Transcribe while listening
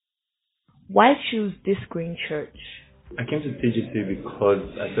Why choose this green church? I came to TGC because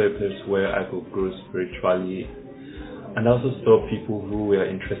I saw a place where I could grow spiritually, and I also saw people who were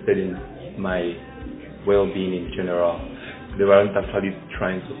interested in my well-being in general. They weren't actually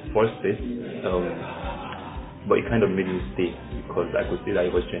trying to force it, but it kind of made me stay because I could see that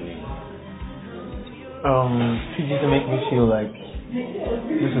it was genuine. TGC make me feel like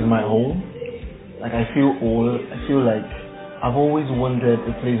this is my home. Like I feel old. I feel like I've always wanted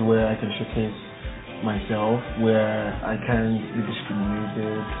a place where I can showcase myself, where I can be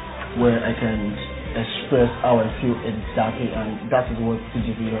discriminated, where I can express how I feel exactly, and that is what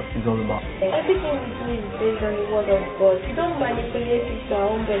TGC is all about. Everything we do is based on the word of God. We don't manipulate it to our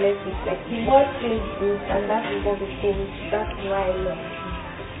own benefit. Like the word feels good, and that is what we think. That's why I love it.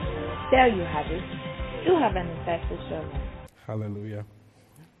 There you have it. Do have an insightful sermon. Hallelujah.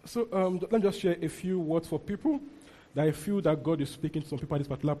 So let me just share a few words for people that I feel that God is speaking to some people at this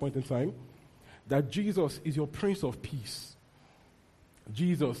particular point in time. That Jesus is your Prince of Peace.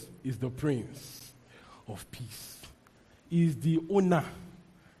 Jesus is the Prince of Peace. He is the owner,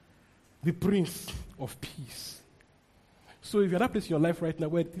 the Prince of Peace. So if you're at that place in your life right now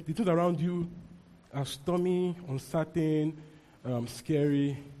where the things around you are stormy, uncertain,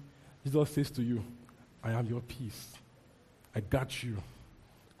 scary, Jesus says to you, I am your peace. I got you.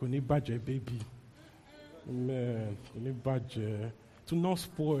 Kò ní bàjẹ́, baby. Amen. Kò ní bàjẹ́. To not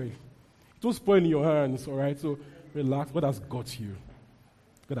spoil. Don't spoil in your hands, all right? So relax. God has got you.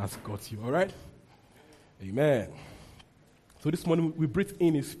 God has got you, all right? Amen. So this morning we breathe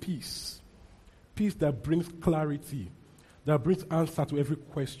in His peace. Peace that brings clarity, that brings answer to every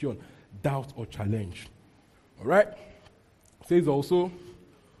question, doubt, or challenge. All right? It says also,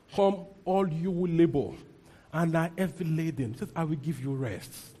 come all you who labor and are heavy laden. It says, I will give you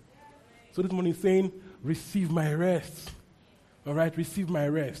rest. So this morning saying, receive my rest. All right? Receive my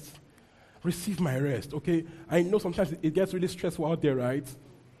rest. Receive my rest, okay? I know sometimes it gets really stressful out there, right?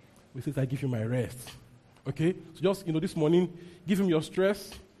 He says, I give you my rest. Okay? So just, this morning, give him your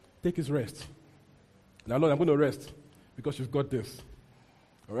stress, take his rest. Now, Lord, I'm going to rest because you've got this.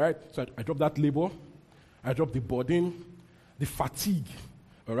 All right? So I drop that labor. I drop the burden, the fatigue.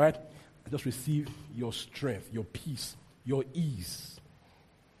 All right? I just receive your strength, your peace, your ease.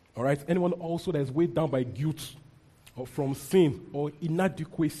 All right? Anyone also that is weighed down by guilt or from sin or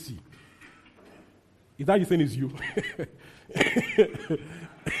inadequacy. Is that you saying is you?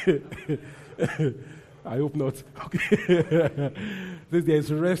 I hope not. Okay.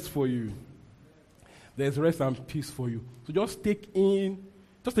 There's rest for you. There's rest and peace for you. So just take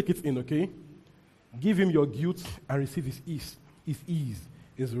it in, okay? Give him your guilt and receive his ease,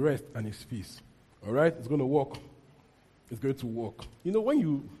 his rest, and his peace. All right? It's going to work. It's going to work. When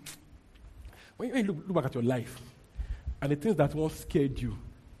you look back at your life and the things that once scared you,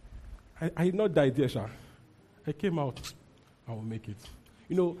 I did not die there, Sha. I came out. I will make it.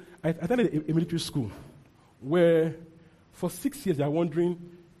 I attended a military school where for 6 years I was wondering,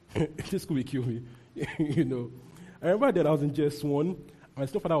 this school will kill me. I remember that I was in JS1. My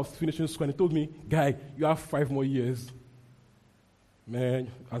stepfather was finishing school and he told me, guy, you have 5 more years. Man,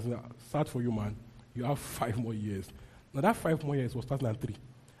 sad for you, man. You have 5 more years. Now that 5 more years was 2003.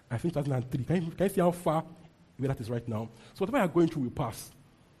 I finished 2003. Can you see how far that is right now? So whatever you're going through will pass.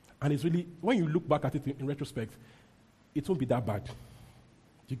 And it's really, when you look back at it in retrospect, it won't be that bad.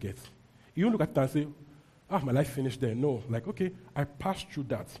 You get? You don't look at it and say, my life finished there. No. Like, okay, I passed through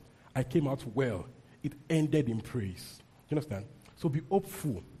that. I came out well. It ended in praise. You understand? So be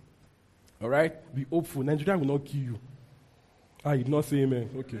hopeful. All right? Be hopeful. Nigeria will not kill you. You did not say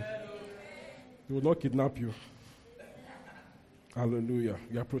amen. Okay. They will not kidnap you. Hallelujah.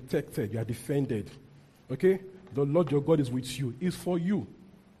 You are protected. You are defended. Okay? The Lord your God is with you. It's for you.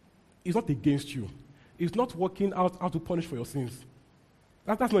 It's not against you. It's not working out how to punish for your sins.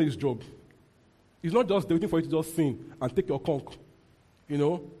 That's not his job. He's not just waiting for you to just sin and take your conch.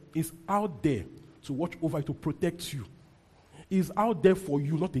 He's out there to watch over you, to protect you. He's out there for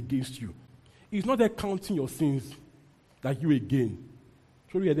you, not against you. He's not there counting your sins that you again.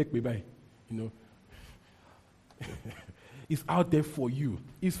 He's out there for you.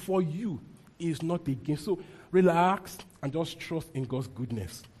 It's for you. It's not against. So relax and just trust in God's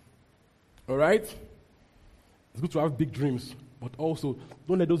goodness. All right? It's good to have big dreams, but also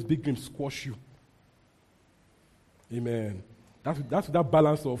don't let those big dreams squash you. Amen. That's that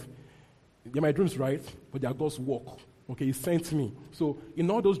balance of, they're my dreams, right? But they are God's work. Okay, He sent me. So in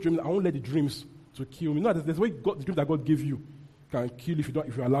all those dreams, I won't let the dreams to kill me. No, there's a way the dreams that God gave you can kill if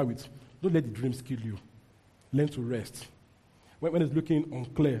you allow it. Don't let the dreams kill you. Learn to rest. When it's looking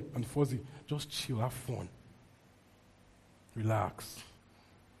unclear and fuzzy, just chill, have fun. Relax.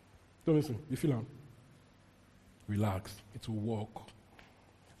 Don't listen. You feel him? Relax. It will work.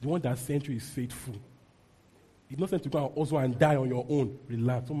 The one that sent you is faithful. He's not sent to go and also and die on your own.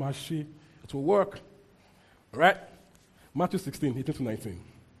 Relax. Don't mash it. It will work. All right? Matthew 16, 18 to 19.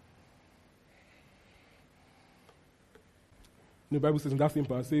 The Bible says in that same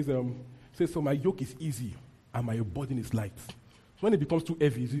part, it says, so my yoke is easy and my burden is light. So when it becomes too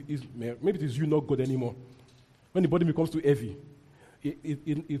heavy, maybe it is you, not God anymore. When the burden becomes too heavy,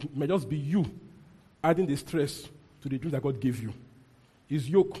 it may just be you adding the stress to the dreams that God gave you. His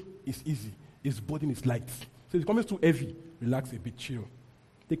yoke is easy. His burden is light. So if it becomes too heavy, relax a bit, chill.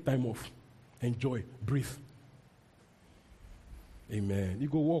 Take time off. Enjoy. Breathe. Amen. You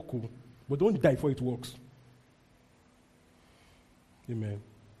go walk, but don't die before it works. Amen.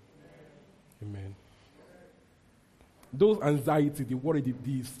 Amen. Those anxiety, the worry,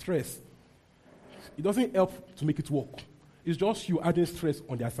 the stress, it doesn't help to make it work. It's just you adding stress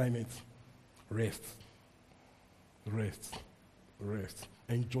on the assignment. Rest. Rest. Rest.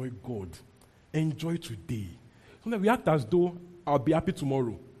 Enjoy God. Enjoy today. Sometimes we act as though I'll be happy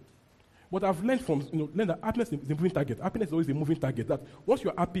tomorrow. But I've learned that happiness is a moving target. Happiness is always a moving target. That once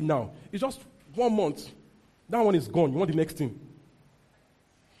you're happy now, it's just 1 month. That one is gone. You want the next thing.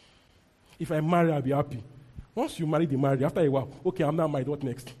 If I marry, I'll be happy. Once you marry, after a while, okay, I'm now married, what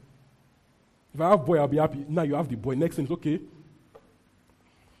next? If I have a boy, I'll be happy. Now you have the boy. Next thing is okay.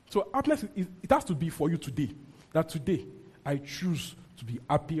 So happiness, it has to be for you today. That today, I choose to be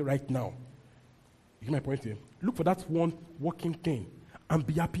happy right now. You get my point here? Look for that one working thing and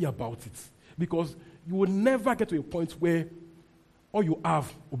be happy about it. Because you will never get to a point where all you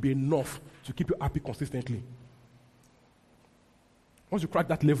have will be enough to keep you happy consistently. Once you crack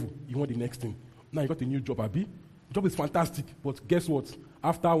that level, you want the next thing. Now you got a new job, Abi. The job is fantastic, but guess what?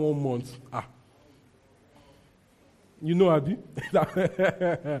 After 1 month, you know, Abi?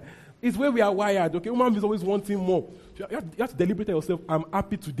 It's where we are wired, okay? Human is always wanting more. So you have to deliberate yourself, I'm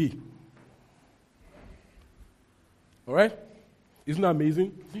happy today. All right? Isn't that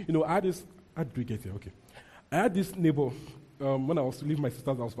amazing? You know, how did we get here? Okay. I had this neighbor when I was leaving my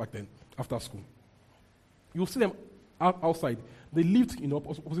sister's house back then, after school. You'll see them outside. They lived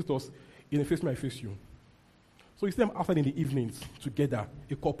opposite us in a face me, I face you. So you see them outside in the evenings together,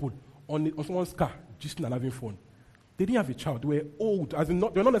 a couple, on someone's car, just and having fun. They didn't have a child. They were old. They're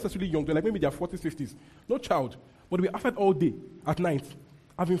not necessarily young. They're like maybe they're 40s, 50s. No child. But they were outside all day, at night,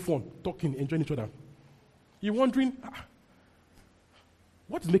 having fun, talking, enjoying each other. You're wondering,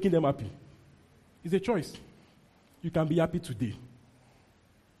 what is making them happy? It's a choice. You can be happy today.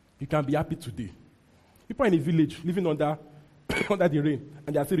 You can be happy today. People in a village living under the rain,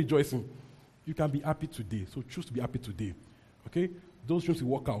 and they are still rejoicing. You can be happy today. So choose to be happy today. Okay? Those dreams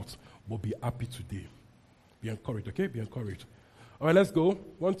will work out, but be happy today. Be encouraged, okay? Be encouraged. All right, let's go.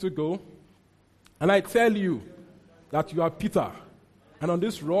 1, 2, go. And I tell you that you are Peter, and on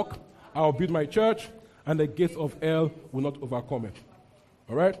this rock I will build my church, and the gates of hell will not overcome it.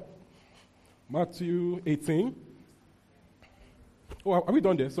 All right? Matthew 18. Oh, are we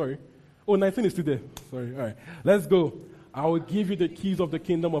done there? Sorry. Oh, 19 is still there. Sorry. All right. Let's go. I will give you the keys of the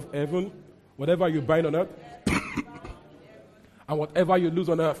kingdom of heaven. Whatever you bind on earth, and whatever you lose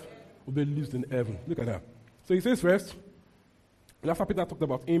on earth will be loosed in heaven. Look at that. So he says first, and after Peter talked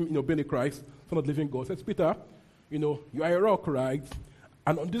about him, being a Christ, Son of the living God, says, Peter, you are a rock, right?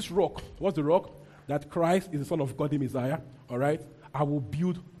 And on this rock, what's the rock? That Christ is the Son of God, the Messiah, all right? I will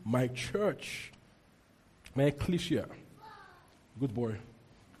build my church, my ecclesia. Good boy.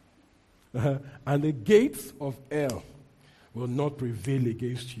 And the gates of hell will not prevail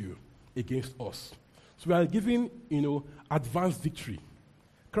against you, against us. So we are giving, advanced victory.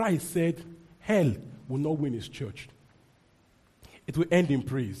 Christ said, hell will not win his church. It will end in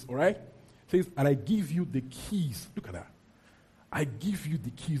praise, all right? It says, and I give you the keys. Look at that. I give you the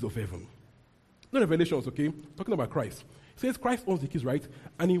keys of heaven. No revelations, okay? Talking about Christ. It says Christ owns the keys, right?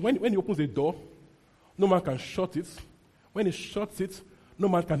 And when he opens the door, no man can shut it. When he shuts it, no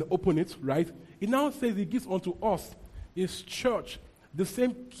man can open it, right? It now says he gives unto us, his church, the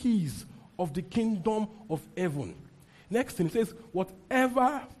same keys of the kingdom of heaven. Next thing, it says,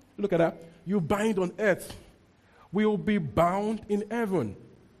 whatever, look at that, you bind on earth will be bound in heaven.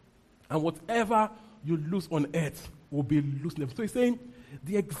 And whatever you loose on earth will be loosed in heaven. So he's saying,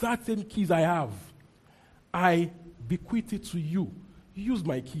 the exact same keys I have, I bequeath it to you. Use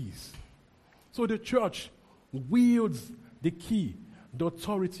my keys. So the church wields the key, the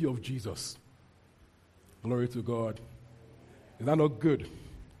authority of Jesus. Glory to God. Is that not good?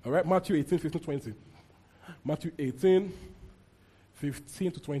 All right, Matthew 18, 15, 20. Matthew 18,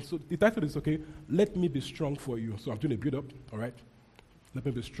 15 to 20. So the title is, okay, let me be strong for you. So I'm doing a build up, all right? Let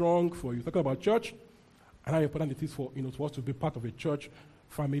me be strong for you. Talking about church and how important it is for for us to be part of a church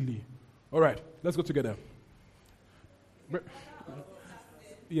family. All right, let's go together.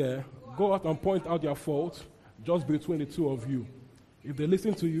 Yeah, go out and point out their faults just between the two of you. If they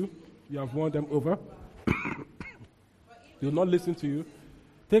listen to you, you have won them over. They will not listen to you.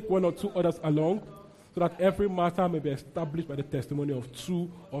 Take one or two others along so that every matter may be established by the testimony of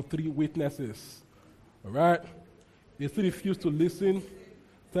 2 or 3 witnesses. All right? They still refuse to listen,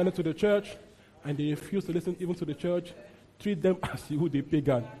 send it to the church, and they refuse to listen even to the church. Treat them as you would a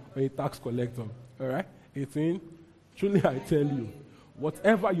pagan or a tax collector. All right? 18. Truly I tell you,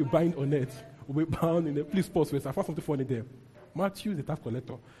 whatever you bind on earth will be bound in the... Please pause first. I found something funny there. Matthew is a tax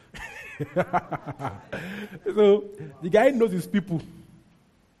collector. So the guy knows his people.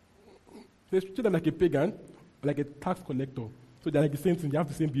 They treat them like a pagan, like a tax collector. So they're like the same thing. They have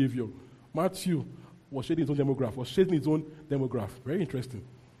the same behavior. Matthew was shading his own demograph. Very interesting.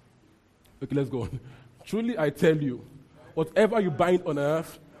 Okay, let's go on. Truly I tell you, whatever you bind on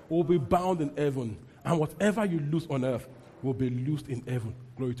earth will be bound in heaven, and whatever you loose on earth will be loosed in heaven.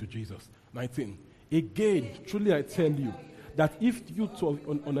 Glory to Jesus. 19. Again, truly I tell you, that if you two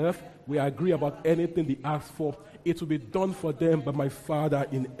on earth will agree about anything they ask for, it will be done for them by my Father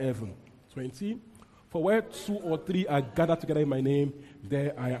in heaven. 20. For where 2 or 3 are gathered together in my name,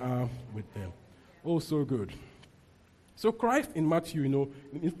 there I am with them. Oh, so good. So Christ in Matthew,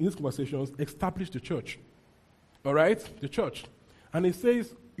 in his conversations, established the church. All right? The church. And he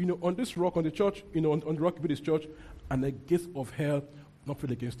says, on this rock, on the church, on the rock will be this church, and the gates of hell not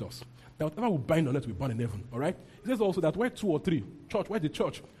prevail against us. That whatever we bind on earth will be bound in heaven. All right? He says also that where 2 or 3, where the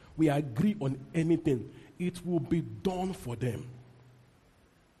church, we agree on anything, it will be done for them.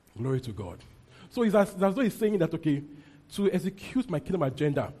 Glory to God. So it's as though he's saying that, okay, to execute my kingdom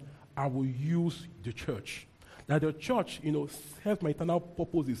agenda, I will use the church. That the church, serves my eternal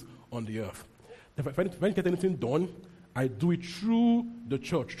purposes on the earth. If I get anything done, I do it through the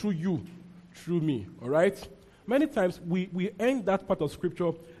church, through you, through me. All right? Many times we end that part of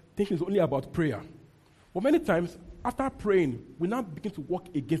Scripture thinking it's only about prayer. But many times, after praying, we now begin to work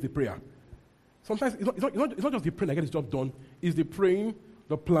against the prayer. Sometimes it's not just the praying that gets the job done. It's the praying,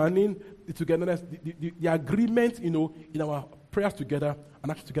 the planning, the togetherness, the agreement, in our prayers together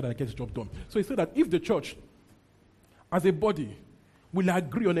and action together that gets the job done. So he said that if the church, as a body, will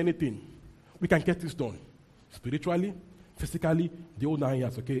agree on anything, we can get this done. Spiritually, physically, the whole 9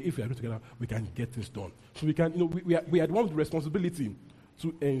 years, okay? If we agree together, we can get this done. So we can, we had one responsibility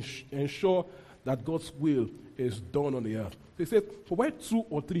to ensure that God's will is done on the earth. So he said, for where 2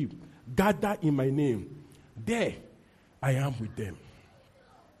 or 3 gather in my name, there I am with them.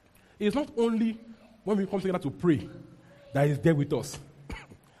 It's not only when we come together to pray that He's there with us.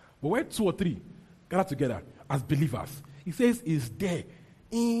 But where 2 or 3 gather together as believers, He says He's there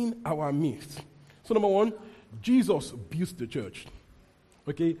in our midst. So number 1, Jesus built the church.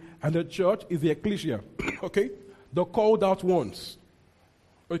 Okay? And the church is the ecclesia. Okay? The called out ones.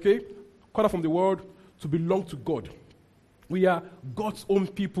 Okay? Called out from the world to belong to God. We are God's own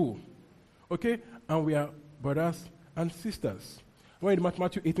people. Okay? And we are brothers and sisters. When in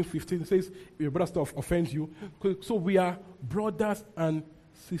Matthew 18:15 it says, if your brother stuff offends you. So we are brothers and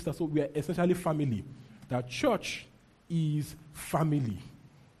sisters. So we are essentially family. The church is family.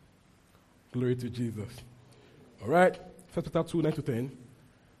 Glory to Jesus. All right. 1 Peter 2, 9 to 10.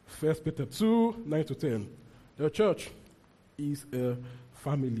 1 Peter 2, 9 to 10. The church is a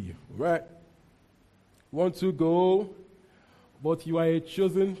family. All right. Want to go, but you are a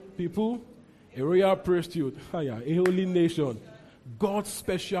chosen people, a royal priesthood, a holy nation, God's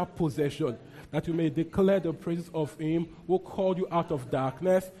special possession, that you may declare the praises of Him who called you out of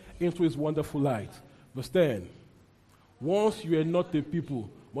darkness into His wonderful light. Verse 10. Once you were not the people,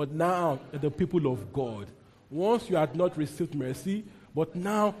 but now you're the people of God. Once you had not received mercy, but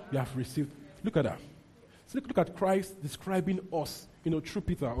now you have received. Look at that. So look at Christ describing us, through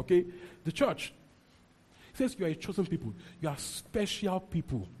Peter, okay? The church. He says you are a chosen people. You are special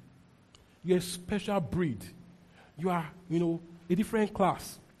people. You are a special breed. You are, a different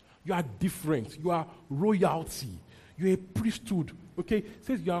class. You are different. You are royalty. You are a priesthood. Okay? It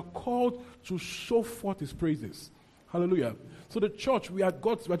says you are called to show forth His praises. Hallelujah. So the church, we are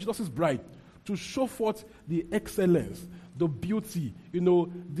Jesus' bride, to show forth the excellence, the beauty,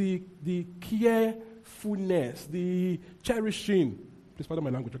 the carefulness, the cherishing, please pardon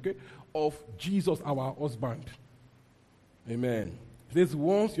my language, okay, of Jesus, our husband. Amen. It says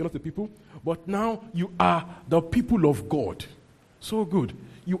once you're not the people, but now you are the people of God. So good.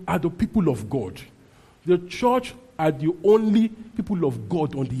 You are the people of God. The church are the only people of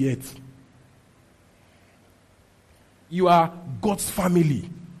God on the earth. You are God's family.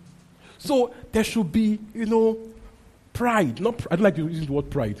 So there should be, pride. I don't like to use the word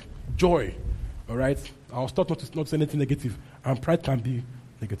pride. Joy. All right? I was taught not to say anything negative. And pride can be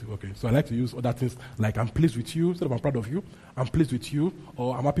negative. Okay. So I like to use other things like I'm pleased with you instead of I'm proud of you. I'm pleased with you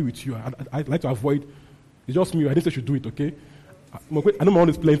or I'm happy with you. I like to avoid. It's just me. I didn't say you should do it, okay? I know my own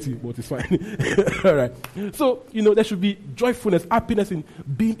is plenty, but it's fine. All right. So, there should be joyfulness, happiness in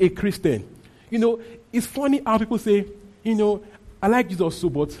being a Christian. It's funny how people say, I like Jesus so,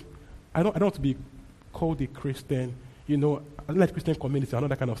 but I don't want to be called a Christian. I don't like Christian community and all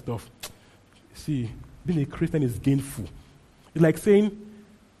that kind of stuff. See, being a Christian is gainful. It's like saying,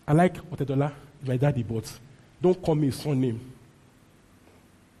 I like Otedola, my daddy, but don't call me his son name.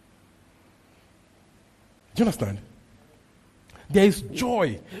 Do you understand? There is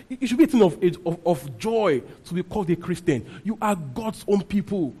joy. It should be a thing of joy to be called a Christian. You are God's own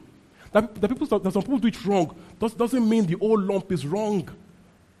people. That some people do it wrong doesn't mean the whole lump is wrong.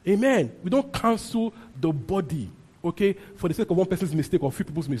 Amen. We don't cancel the body, okay, for the sake of one person's mistake or a few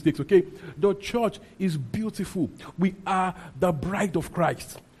people's mistakes, okay? The church is beautiful. We are the bride of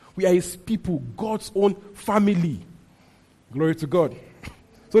Christ. We are his people, God's own family. Glory to God.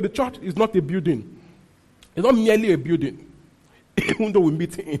 So the church is not a building. It's not merely a building. Even though we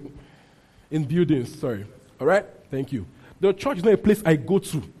meet in buildings, sorry. All right? Thank you. The church is not a place I go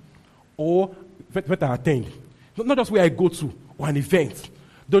to or event I attend. Not just where I go to or an event.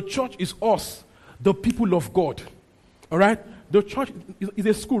 The church is us, the people of God. All right? The church is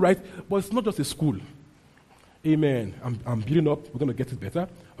a school, right? But it's not just a school. Amen. I'm building up. We're going to get it better.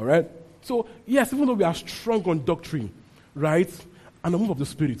 All right? So, yes, even though we are strong on doctrine, right, and the move of the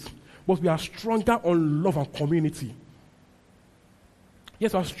Spirit, but we are stronger on love and community.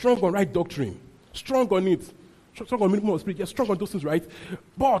 Yes, we are strong on right doctrine, strong on it, strong on move of the Spirit, yes, strong on those things, right?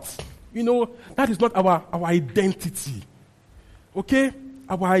 But, that is not our identity. Okay?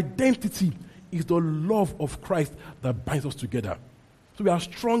 Our identity is the love of Christ that binds us together. So we are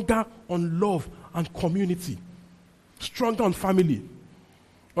stronger on love and community, stronger on family.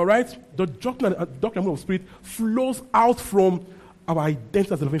 All right? The doctrine of the Spirit flows out from our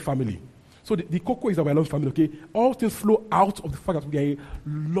identity as a loving family. So the cocoa is our loving family, okay? All things flow out of the fact that we are a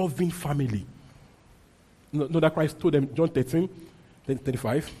loving family. Know that Christ told them, John 13,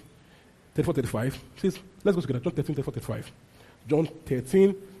 35, 34, 35. Says, let's go together. John 13, 34, 35. John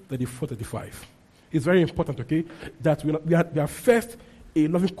 13, 34, 35. It's very important, okay, that we are first a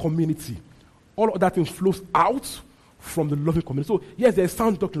loving community. All of that thing flows out from the loving community. So, yes, there is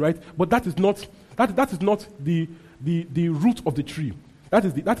sound doctrine, right? But that is not the root of the tree. That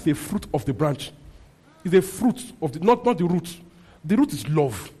is a fruit of the branch. It's a fruit of not the root. The root is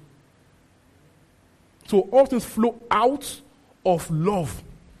love. So all things flow out of love.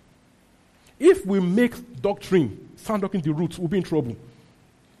 If we make doctrine, sound doctrine the root, we'll be in trouble. It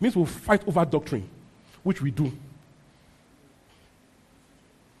means we'll fight over doctrine, which we do.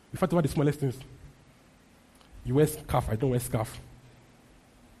 We fight over the smallest things. You wear scarf, I don't wear scarf.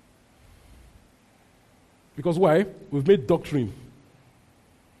 Because why? We've made doctrine.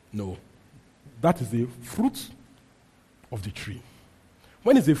 No. That is a fruit of the tree.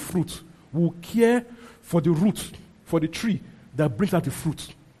 When it's a fruit, we'll care for the root, for the tree that brings out the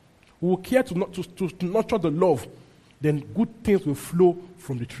fruit. We'll care to nurture the love, then good things will flow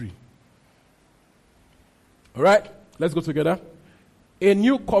from the tree. All right? Let's go together. A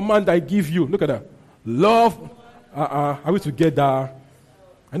new command I give you. Look at that. Love. Are we together?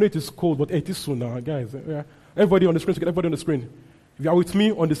 I know it is cold, but it is soon now, guys. Everybody on the screen, everybody on the screen. If you are with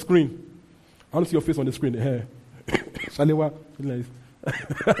me on the screen, I want to see your face on the screen. Shalewa, nice.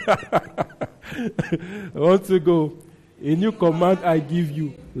 I want to go. A new command I give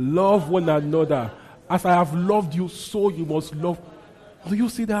you. Love one another. As I have loved you, so you must love. Do you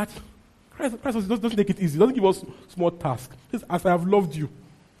see that? Christ doesn't make it easy. He doesn't give us small tasks. As I have loved you,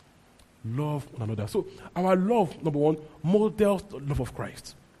 love one another. So our love, number one, models the love of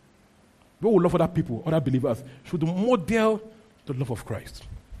Christ. We will love other people, other believers, should model the love of Christ.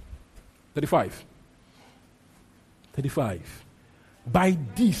 35. By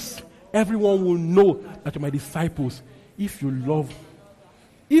this, everyone will know that you're my disciples if we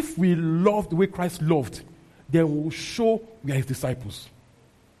love the way Christ loved, then we'll show we are his disciples.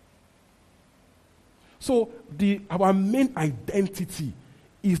 So our main identity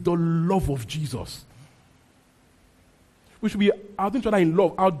is the love of Jesus. We should be outdoing each other in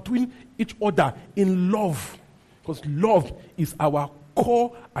love, outdoing each other in love. Because love is our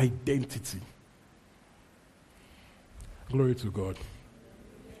core identity. Glory to God.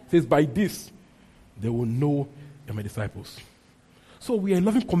 It says, by this, they will know you're my disciples. So we are a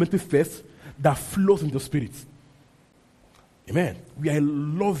loving community first that flows in the Spirit. Amen. We are a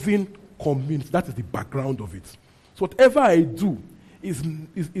loving community. That is the background of it. So whatever I do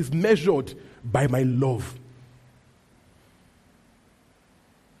is measured by my love.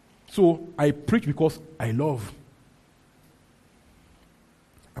 So I preach because I love.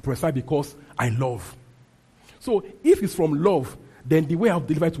 I prophesy because I love. So if it's from love, then the way I've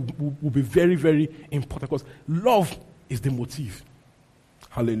delivered it will be very, very important because love is the motive.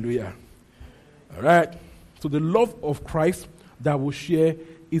 Hallelujah. All right. So the love of Christ that we'll share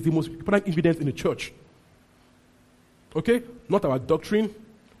is the most important ingredient in the church. Okay? Not our doctrine,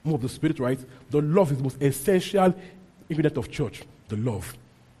 more of the Spirit, right? The love is the most essential ingredient of church. The love.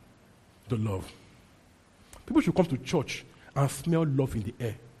 The love. People should come to church and smell love in the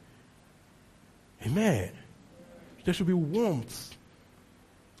air. Amen. There should be warmth.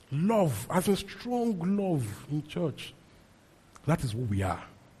 Love, as in strong love in church. That is who we are.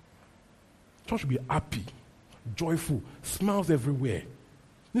 Church should be happy, joyful, smiles everywhere.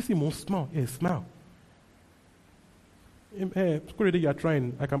 You see more smile. Yeah, smile. School you are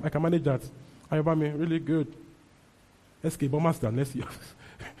trying. I can manage that. Me really good. Escape master next year.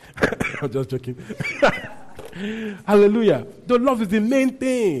 I'm just joking. Hallelujah. The love is the main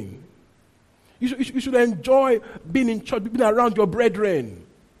thing. You should enjoy being in church, being around your brethren.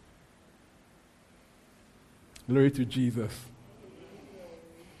 Glory to Jesus.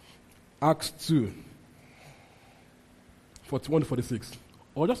 Acts 2, 41 to 46.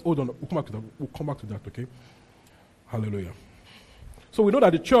 Or just hold on. We'll come back to that, okay? Hallelujah. So we know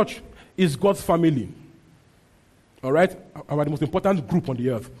that the church is God's family. All right? Our the most important group on the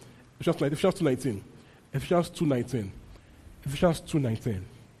earth. Ephesians 2:19. Ephesians 2:19. Ephesians 2:19.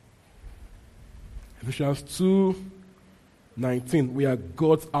 Ephesians 2:19. We are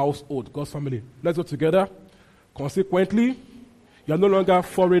God's household, God's family. Let's go together. Consequently, you are no longer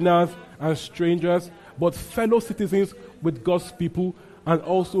foreigners and strangers, but fellow citizens with God's people and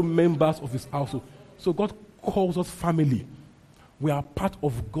also members of his household. So God calls us family. We are part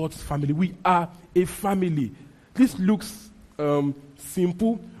of God's family. We are a family. This looks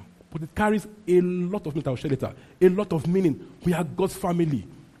simple, but it carries a lot of meaning. I'll share later. A lot of meaning. We are God's family.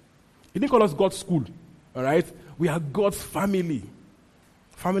 He didn't call us God's school. All right? We are God's family.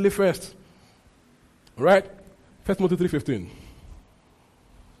 Family first. All right? 1 Timothy 3:15.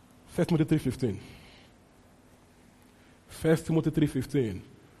 1 Timothy 3:15. 1 Timothy 3:15.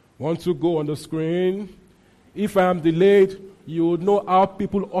 Want to go on the screen? If I am delayed, you will know how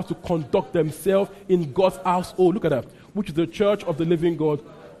people ought to conduct themselves in God's household. Look at that. Which is the church of the living God,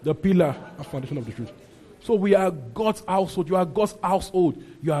 the pillar and foundation of the truth. So we are God's household. You are God's household.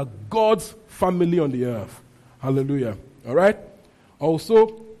 You are God's family on the earth. Hallelujah. All right? Also,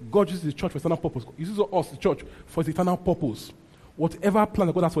 God uses the church for eternal purpose. He uses us, the church, for its eternal purpose. Whatever plan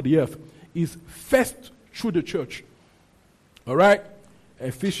that God has for the earth is first through the church. All right?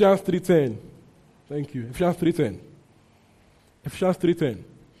 Ephesians 3:10. Thank you. Ephesians 3:10. Ephesians 3:10.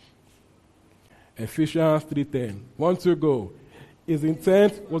 Ephesians 3:10. 1 to go. His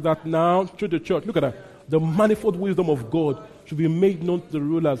intent was that now, through the church, look at that, the manifold wisdom of God should be made known to the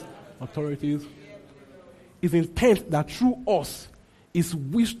rulers, authorities. His intent that through us, his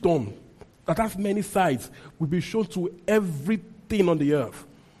wisdom, that has many sides, will be shown to everything on the earth.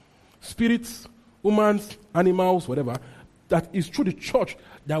 Spirits, humans, animals, whatever. That is through the church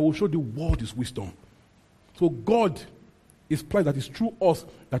that will show the world his wisdom. So God is planned that is through us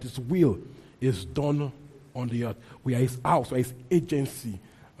that his will is done on the earth. We are his house, we are his agency.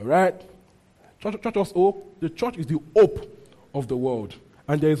 All right? Church us hope. The church is the hope of the world.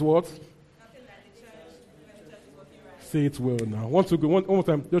 And there is what? Say it well now. One more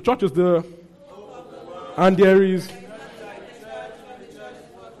time. The church is the and there is.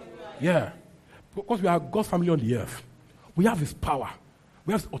 Yeah. Because we are God's family on the earth. We have his power.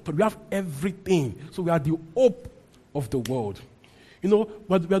 We have his authority. We have everything. So we are the hope of the world. You know,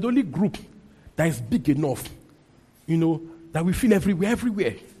 but we are the only group that is big enough, you know, that we feel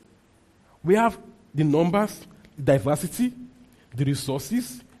everywhere. We have the numbers, the diversity, the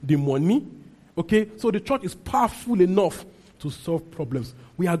resources, the money. Okay? So the church is powerful enough to solve problems.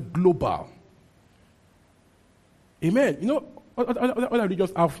 We are global. Amen. You know, other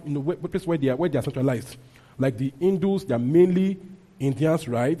religions have, you know, places where they are centralized. Like the Hindus, they are mainly Indians,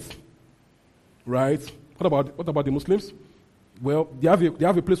 right? Right? What about the Muslims? Well, they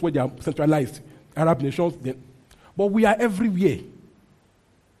have a place where they are centralized. Arab nations. But we are everywhere.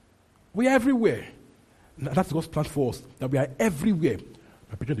 We are everywhere. Now, that's God's plan for us, that we are everywhere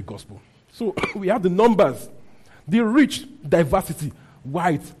by preaching the gospel. So we have the numbers, the rich diversity,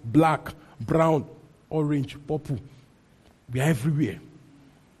 white, black, brown, orange, purple. We are everywhere.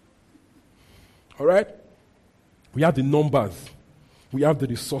 All right? We have the numbers. We have the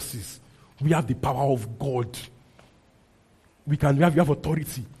resources. We have the power of God. We have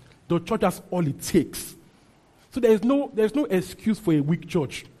authority. The church has all it takes. So there's no excuse for a weak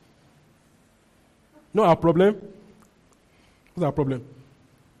church. No, our problem? What's our problem?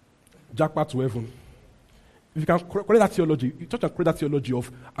 Jackpot to heaven. If you can correct that theology, church can correct that theology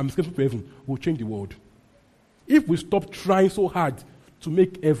of I'm escaping to heaven, we'll change the world. If we stop trying so hard to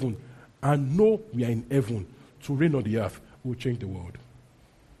make heaven and know we are in heaven to reign on the earth, we'll change the world.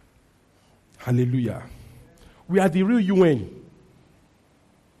 Hallelujah. We are the real UN.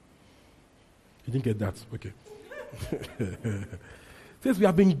 You didn't get that? Okay. Says we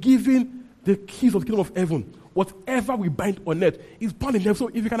have been given the keys of the kingdom of heaven. Whatever we bind on earth is bound in heaven. So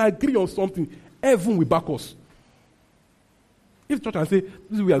if you can agree on something, heaven will back us. If the church can say, this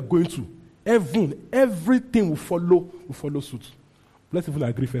is where we are going to, heaven, everything will follow suit. Let's even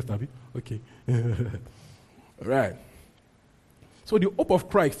agree first, Abby. Okay. All right. So the hope of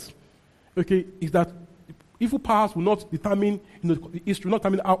Christ, okay, is that evil powers will not determine, history, will not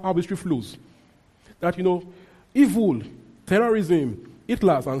determine how history flows. That, evil, terrorism,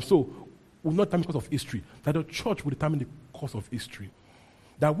 Hitler, and so will not determine the course of history. That the church will determine the course of history.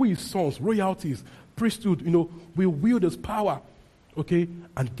 That we, sons, royalties, priesthood, we wield this power, okay,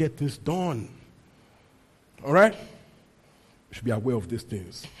 and get things done. All right? We should be aware of these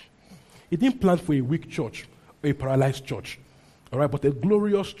things. He didn't plan for a weak church or a paralyzed church, all right, but a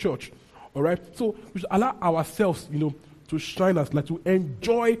glorious church, all right? So we should allow ourselves, to shine as light, to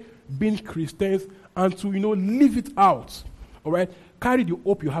enjoy being Christians and to, live it out, all right? Carry the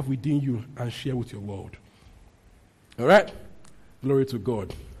hope you have within you and share with your world. All right? Glory to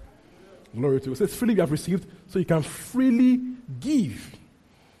God. Glory to God. It says, freely you have received, so you can freely give.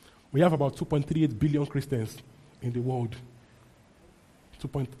 We have about 2.38 billion Christians in the world.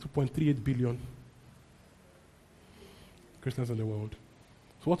 2.38 billion Christians in the world.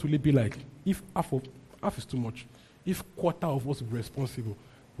 So what will it be like if half is too much? If quarter of us are responsible,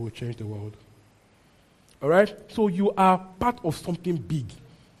 we will change the world. All right? So you are part of something big.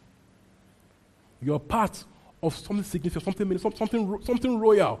 You are part of something significant, something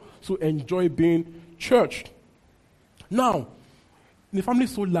royal. So enjoy being church. Now, the family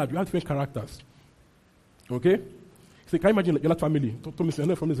is so large, you have different characters. Okay? So can you imagine your family? Thomas, I know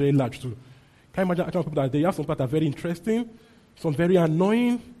your family is very large too. Can you imagine people that they have some people that are very interesting, some very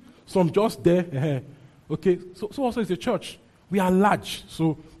annoying, some just there. Okay? So also is the church. We are large,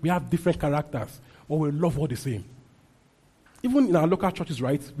 so we have different characters, but we love all the same. Even in our local churches,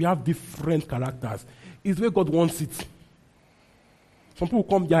 right, we have different characters. It's the way God wants it. Some people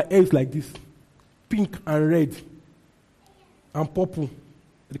come, their hair is like this, pink and red and purple.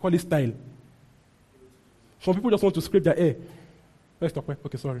 They call it style. Some people just want to scrape their hair. Let's stop.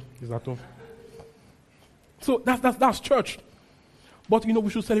 Okay, sorry, it's at home. So that's church. But we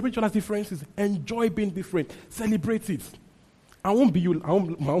should celebrate each other's differences. Enjoy being different. Celebrate it. I won't be you. I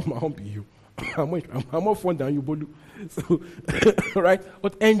won't be you. I'm more fun than you, Bolu. So, right?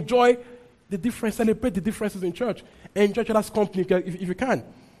 But enjoy the difference. Celebrate the differences in church. Enjoy each other's company if you can.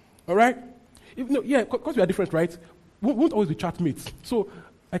 All right? Because we are different, right? We won't always be chat mates. So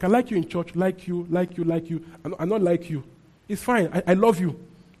I can like you in church, like you, and I not like you. It's fine. I love you.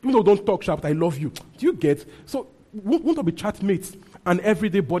 Even though don't talk sharp, I love you. Do you get? So we won't all be chat mates and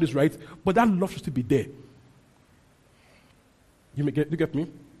everyday bodies, right? But that love should still be there. You get me?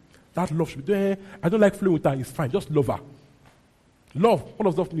 That love should be there. I don't like flowing with her. It's fine. Just love her. Love. All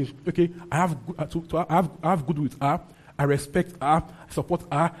of stuff means, okay, I have good with her. I respect her. I support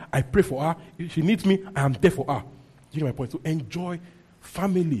her. I pray for her. If she needs me, I am there for her. You get my point? So enjoy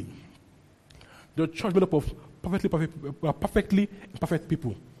family. The church made up of perfectly imperfect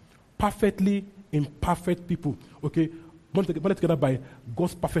people. Perfectly imperfect people. Okay? Bound together by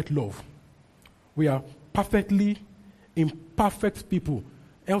God's perfect love. We are perfectly imperfect people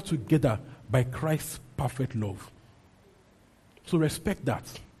held together by Christ's perfect love. So respect that.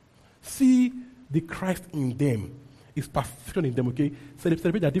 See the Christ in them. Is perfection in them, okay?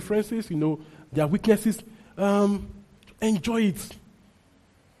 Celebrate their differences, their weaknesses. Enjoy it.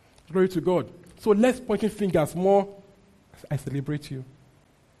 Glory to God. So less pointing fingers, more I celebrate you.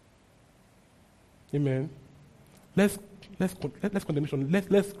 Amen. Less condemnation,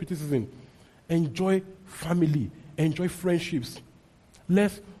 less criticism. Enjoy family. Enjoy friendships.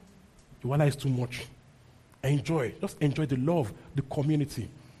 Less, your life is too much. Enjoy. Just enjoy the love, the community.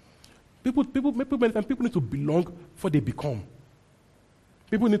 People need to belong before they become.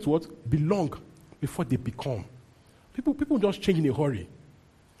 People need to what? Belong before they become. People just change in a hurry.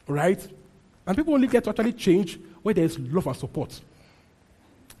 Right? And people only get to actually change where there is love and support.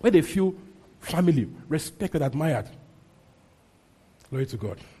 Where they feel family, respected, admired. Glory to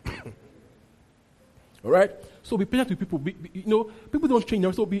God. All right? So be patient with people. People don't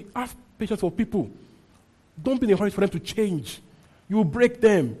change. So have patience for people. Don't be in a hurry for them to change. You will break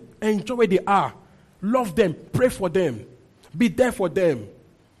them. Enjoy where they are. Love them. Pray for them. Be there for them.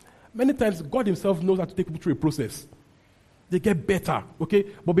 Many times, God himself knows how to take people through a process. They get better, okay?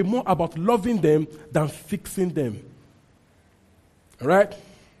 But be more about loving them than fixing them. All right?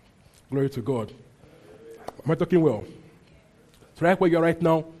 Glory to God. Am I talking well? So right where you are right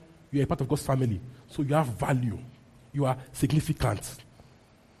now, you are a part of God's family. So you have value. You are significant.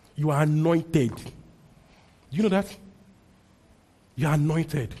 You are anointed. Do you know that? You are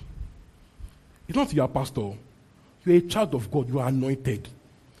anointed. It's not you are a pastor. You are a child of God. You are anointed.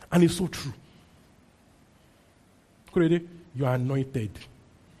 And it's so true. Correct? You are anointed.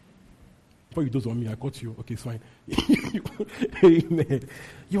 Before you doze on me, I got you. Okay, it's fine. Amen.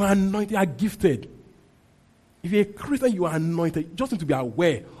 You are anointed. You are gifted. If you're a Christian, you are anointed. You just need to be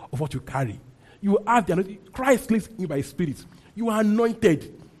aware of what you carry. You have the anointing. Christ lives in you by His Spirit. You are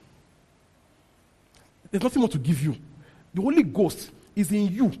anointed. There's nothing more to give you. The Holy Ghost is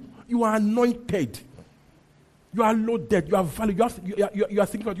in you. You are anointed. You are loaded. You are valued. You are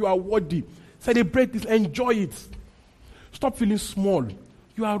significant. You are worthy. Celebrate this. Enjoy it. Stop feeling small.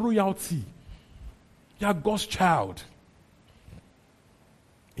 You are royalty. You are God's child.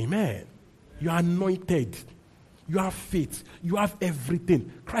 Amen. You are anointed. You have faith. You have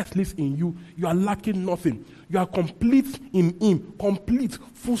everything. Christ lives in you. You are lacking nothing. You are complete in Him. Complete.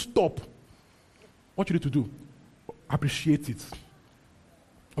 Full stop. What you need to do? Appreciate it.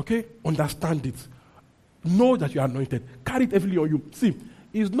 Okay? Understand it. Know that you are anointed. Carry it heavily on you. See,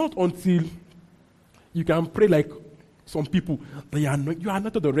 it's not until you can pray like some people that you are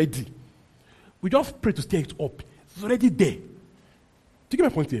anointed already. We just pray to stir it up. It's already there. Do you get my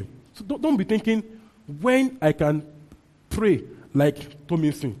point here? So don't be thinking, when I can pray like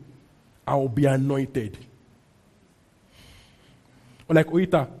Tominson, I will be anointed. Or like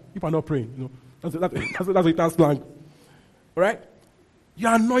Oita, people are not praying. You know, that's Oita slang. All right? You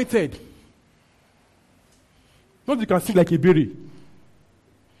are anointed. Not that you can sing like Iberi.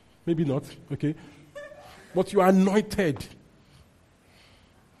 Maybe not, okay? But you are anointed.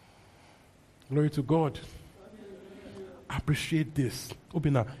 Glory to God. Appreciate this.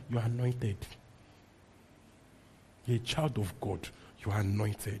 Obina, you are anointed. You're a child of God. You are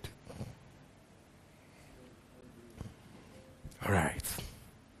anointed. All right.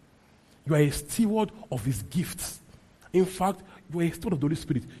 You are a steward of His gifts. In fact, you are a steward of the Holy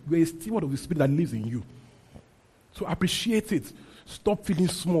Spirit. You are a steward of the Spirit that lives in you. So appreciate it. Stop feeling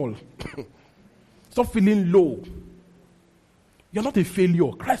small. Stop feeling low. You're not a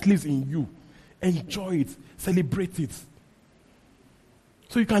failure. Christ lives in you. Enjoy it. Celebrate it.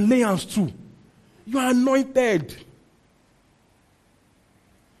 So you can lay hands too. You are anointed.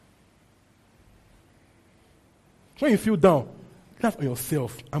 When you feel down, laugh on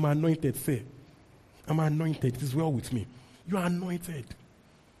yourself. I'm anointed, say. I'm anointed. It is well with me. You are anointed.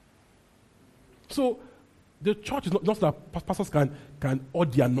 So the church is not just that pastors can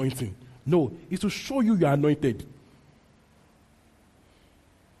add the anointing. No, it's to show you are anointed.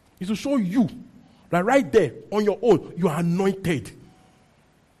 It's to show you that right there on your own, you are anointed.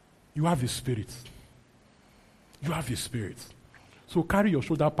 You have His Spirit. You have His Spirit. So carry your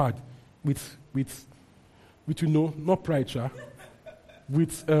shoulder pad with not pride,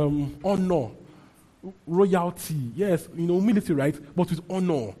 with honor, royalty. Yes, humility, right? But with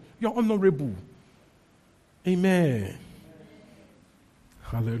honor. You're honorable. Amen.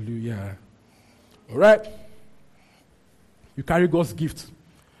 Hallelujah. All right? You carry God's gift,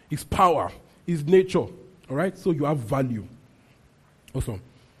 His power, His nature. All right? So you have value. Awesome.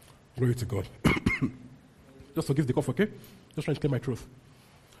 Glory to God. Just forgive the cough, okay? Just trying to clear my throat.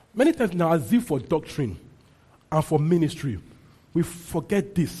 Many times now, as if for doctrine and for ministry, we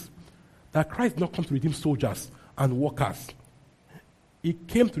forget this, that Christ did not come to redeem soldiers and workers. He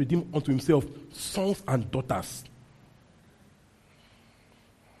came to redeem unto Himself sons and daughters.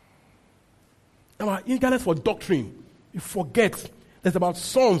 Our eagerness for doctrine, you forget it's about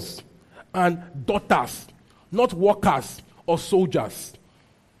sons and daughters, not workers or soldiers.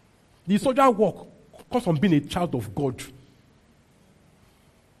 The soldier work comes from being a child of God.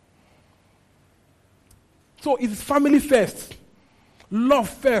 So it's family first, love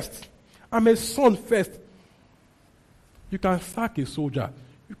first. I'm a son first. You can sack a soldier.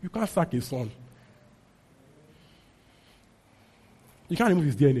 You can't sack a son. You can't remove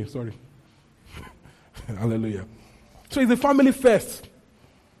his DNA, sorry. Hallelujah. So it's the family first.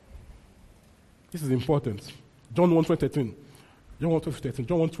 This is important. John 1:13. John 1:12-13.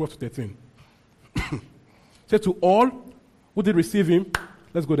 John 1:12-13. Say to all who did receive him.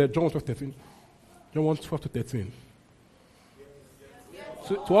 Let's go there. John 12:13. John 1:12-13.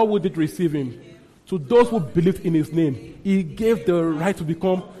 So, to all who did receive him, to those who believed in his name, he gave the right to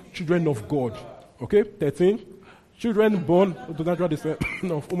become children of God. Okay, 13. Children born to natural descent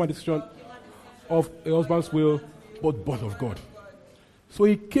of human decision of a husband's will, but born of God. So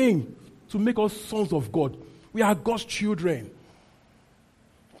he came to make us sons of God. We are God's children.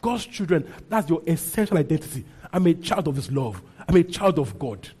 God's children. That's your essential identity. I'm a child of his love. I'm a child of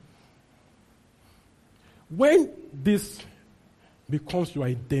God. When this becomes your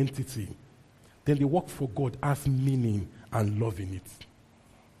identity, then the work for God has meaning and love in it.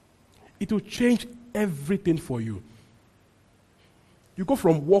 It will change everything for you. You go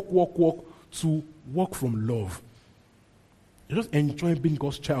from walk to walk from love. You just enjoy being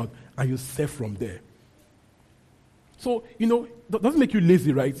God's child and you serve from there. So, that doesn't make you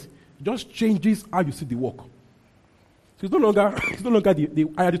lazy, right? It just changes how you see the work. So it's no longer they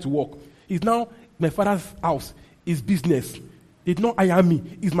hired you to work. It's now my father's house, his business. They don't hire me.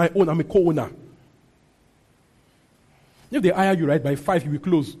 It's my own. I'm a co-owner. If they hire you, right, by 5, you will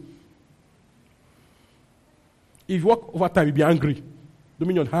close. If you work overtime, you'll be angry.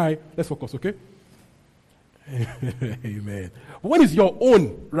 Dominion high. Let's focus, okay? Amen. But when it's your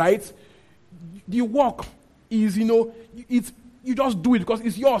own, right, the work is, you just do it because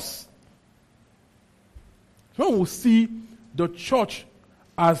it's yours. Someone will see the church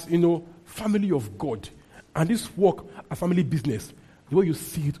as, family of God, and this work as family business. The way you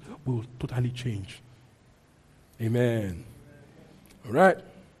see it will totally change. Amen. All right.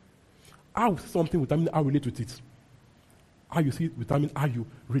 How something will determine how you relate with it. How you see it will determine how you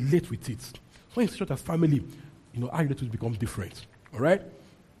relate with it. So when it's church as family, how you relate to it becomes different. All right.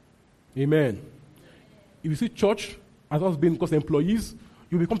 Amen. If you see church as us being God's employees,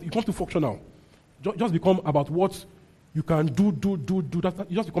 you come to functional. Just become about what you can do. That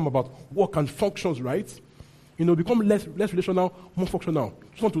you just become about work and functions, right? Become less relational, more functional.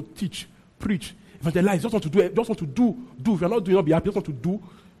 Just want to teach, preach, evangelize. Just want to do. Do. If you're not doing, not be happy. Just want to do.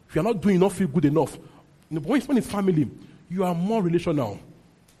 If you're not doing, not feel good enough. But when it's family, you are more relational.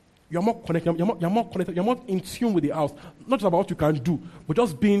 You are more connected. You're more connected. You're more in tune with the house. Not just about what you can do, but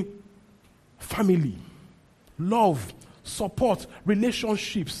just being family, love, support,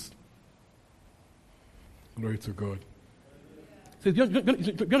 relationships. Glory to God. So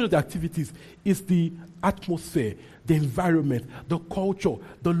beyond the activities, it's the atmosphere, the environment, the culture,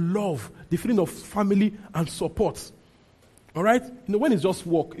 the love, the feeling of family and support. All right? When it's just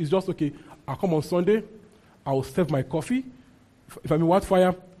work, it's just, okay, I'll come on Sunday, I'll serve my coffee. If I'm in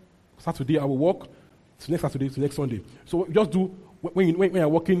Wildfire, Saturday I will work, to next Saturday, to next Sunday. So you just do, when you're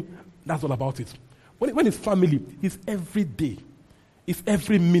working, that's all about it. When it's family, it's every day. It's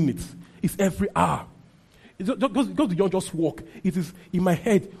every minute. It's every hour. It goes beyond just work. It is in my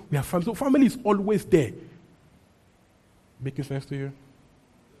head, we have family. So family is always there. Making sense to you?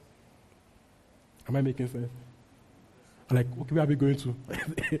 Am I making sense? I'm like, okay, where are we going to?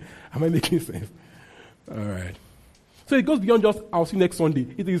 Am I making sense? All right. So it goes beyond just, I'll see you next Sunday.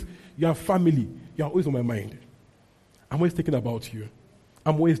 It is, you have family. You're always on my mind. I'm always thinking about you.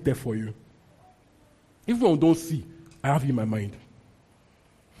 I'm always there for you. Even when I don't see, I have you in my mind.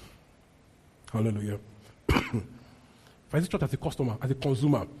 Hallelujah. If I see church as a customer, as a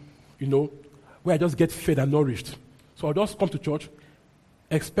consumer, where I just get fed and nourished. So I'll just come to church,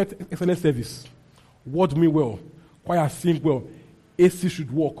 expect excellent service, word me well, choir sing well, AC should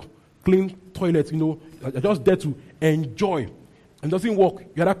work, clean toilets, I'm just there to enjoy. And it doesn't work,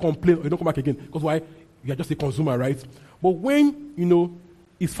 you either complain or you don't come back again. Because why? You are just a consumer, right? But when,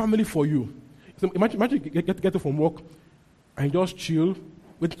 it's family for you. So imagine you get from work and you just chill,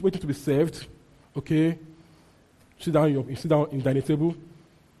 waiting to be served, okay? Sit down in the dining table.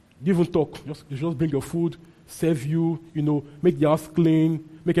 You even talk. You just bring your food, serve you, make the house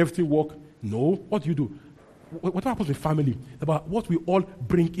clean, make everything work. No. What do? What happens in family? It's about what we all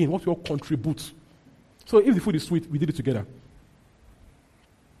bring in, what we all contribute. So if the food is sweet, we did it together.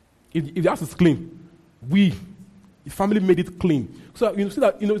 If the house is clean, the family made it clean. So see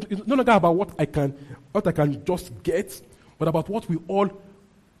that it's no longer about what I can just get, but about what we all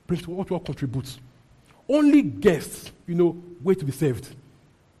bring to what we all contribute. Only guests, wait to be served.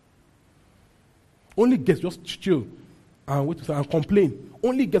 Only guests just chill and wait to serve and complain.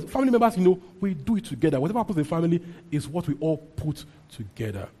 Only guests, family members, we do it together. Whatever happens in family is what we all put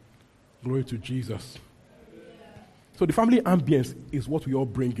together. Glory to Jesus. So the family ambience is what we all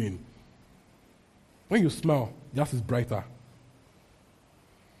bring in. When you smile, the house is brighter.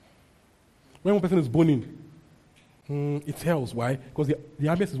 When one person is boning, it tells. Why? Because the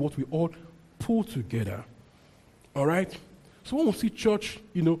ambience is what we all pull together. All right? So when we see church,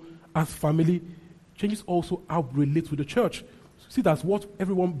 as family, changes also how we relate with the church. See, that's what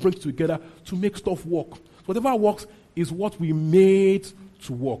everyone brings together to make stuff work. So whatever works is what we made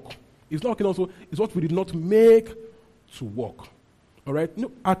to work. It's not also, it's what we did not make to work. All right?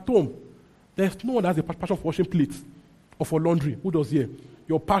 At home, there's no one that has a passion for washing plates or for laundry. Who does here?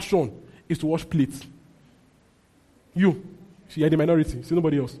 Your passion is to wash plates. You. See, you're the minority. See,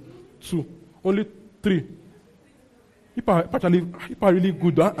 nobody else. 2. Only 3. People are really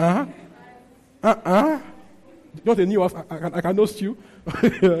good. You want a new house? I can host you.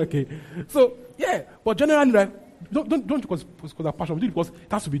 Okay. So, yeah. But generally, right, don't because of passion. We do it because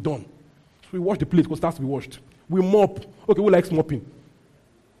it has to be done. So we wash the plate because it has to be washed. We mop. Okay, who likes mopping?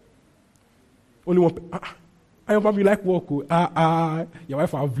 Only one. I hope you like work. Your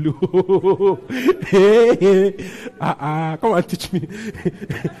wife have blue. Come and teach me.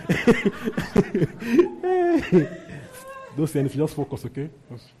 Don't say anything, just focus, okay?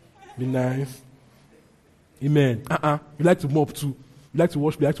 Just be nice. Amen. You like to mop too. You like to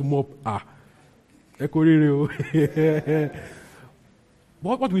wash, you like to mop.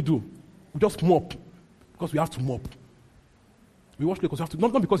 What do we do? We just mop because we have to mop. We wash because we have to,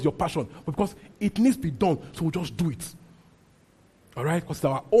 not because it's your passion, but because it needs to be done, so we just do it. All right? Because it's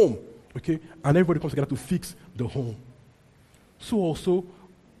our home, okay? And everybody comes together to fix the home. So also,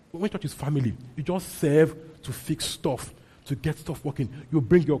 when church is family, you just serve to fix stuff, to get stuff working. You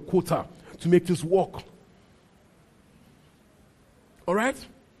bring your quota to make things work. All right?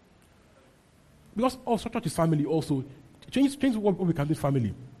 Because also church is family also. Change what we can do in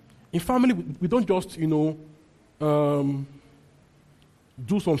family. In family, we don't just,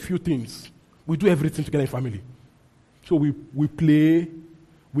 do some few things. We do everything together in family. So we play,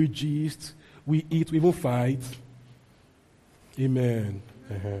 we gist, we eat, we even fight. Amen.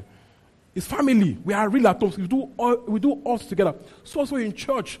 It's family. We are real at home. We do all together. So also in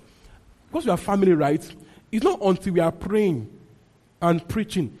church, because we are family, right? It's not until we are praying and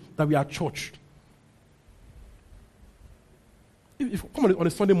preaching that we are church. If you come on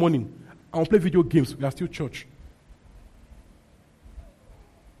a Sunday morning and play video games, we are still church.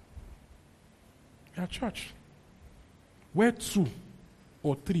 We are church. Where 2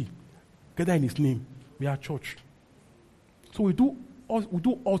 or 3 gather in His name, we are church. So we do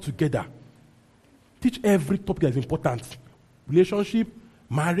all together. Teach every topic that is important. Relationship,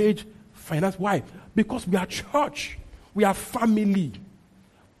 marriage, finance. Why? Because we are church. We are family.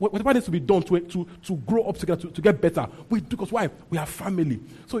 Whatever needs to be done to grow up together, to get better, we do because why? We are family.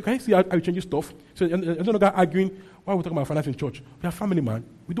 So can you see how you change stuff? So you're no longer arguing, why are we talking about finance in church? We are family, man.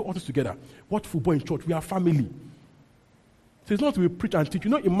 We do all this together. What football in church? We are family. So it's not we preach and teach.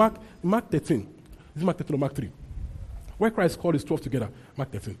 In Mark 13, is it Mark 13 or Mark 3? Where Christ called His 12 together.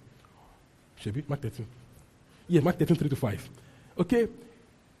 Mark 13. Shebi, Mark 13. Yeah, Mark 13, 3-5. Okay?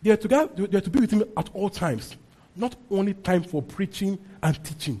 They are to be with Him at all times. Not only time for preaching and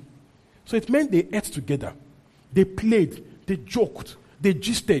teaching. So it meant they ate together. They played. They joked. They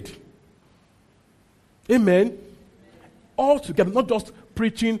gisted. Amen? All together. Not just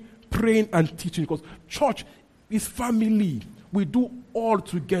preaching, praying, and teaching. Because church is family. We do all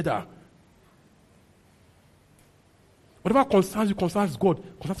together. Whatever concerns you, concerns God,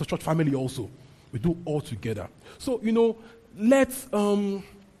 concerns the church family also. We do all together. So, let's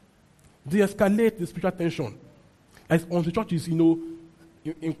de-escalate the spiritual tension. As on the church is,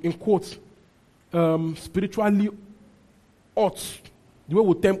 in quotes, spiritually hot. The way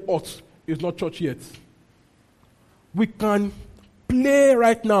we term hot is not church yet. We can play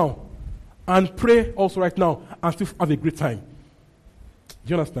right now and pray also right now and still have a great time.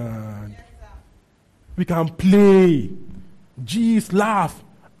 Do you understand? We can play, gist, laugh,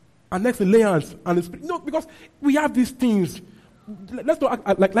 and next lay hands and the spirit. No, because we have these things. Let's not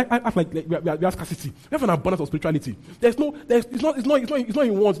act like we have scarcity. We have an abundance of spirituality. It's not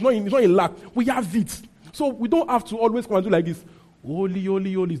in want, it's not in lack. We have it. So we don't have to always come and do like this. Holy,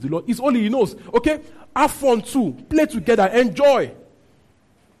 holy, holy is the Lord. It's only He knows. Okay? Have fun too. Play together. Enjoy.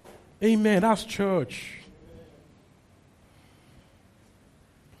 Amen. That's church.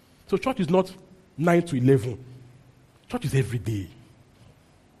 So church is not 9 to 11. Church is every day.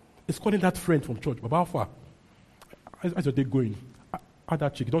 It's calling that friend from church. Baba, how far? How's your day going? How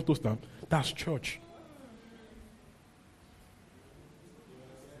that chick? Don't toast them. That's church.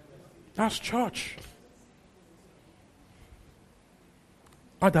 That's church.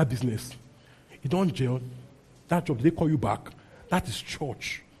 How that business? You don't jail. That job, they call you back. That is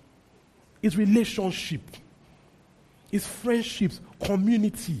church. It's relationship. It's friendships,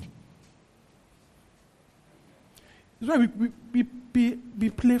 community. That's why we be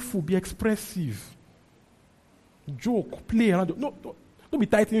playful, be expressive. Joke, play around. No, don't be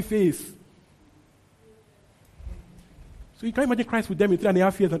tight in face. So you can imagine Christ with them in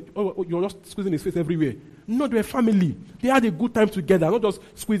 3.5 years and you're just squeezing his face everywhere. No, they were family. They had a good time together, not just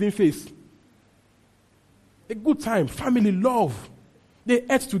squeezing face. A good time, family, love. They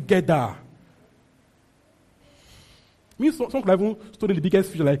ate together. Some could have even stolen the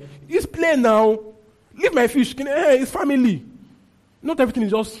biggest fish, like, it's play now. Leave my fish. Hey, it's family. Not everything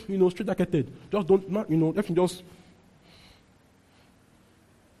is just, straight jacketed. Just don't, everything just.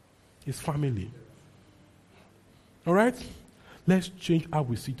 It's family. All right? Let's change how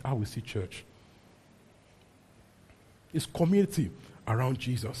we see church. It's community around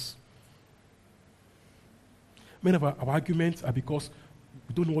Jesus. Many of our arguments are because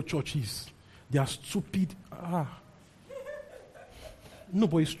we don't know what church is. They are stupid. No,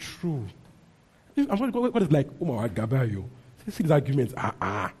 but it's true. I'm sorry, God is like, oh my God, Gabriel. See these arguments.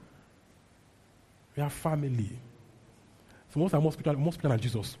 We are family. So most are more spiritual than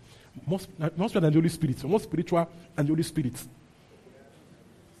Jesus. More spiritual than the Holy Spirit. So more spiritual than the Holy Spirit.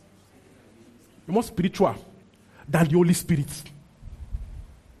 You're more spiritual than the Holy Spirit.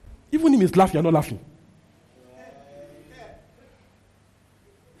 Even him is laughing, you're not laughing.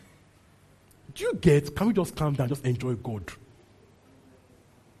 Do you get? Can we just calm down, just enjoy God?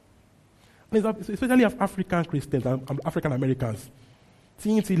 Especially African Christians and African Americans.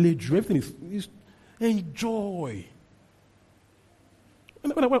 Everything is enjoy.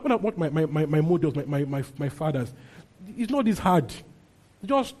 When I watch my models, my fathers, it's not this hard. They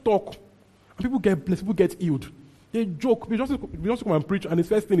just talk. And people get blessed, people get healed. They joke. We just come and preach, and his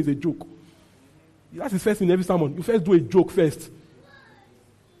first thing is a joke. That's his first thing in every sermon. You first do a joke first.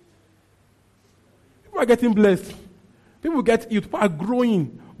 People are getting blessed. People get healed. People are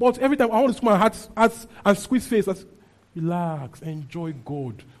growing. But every time I want to squeeze my heart and squeeze face, relax, enjoy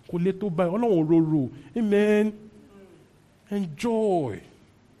God. Amen. Enjoy.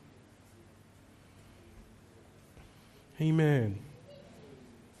 Amen.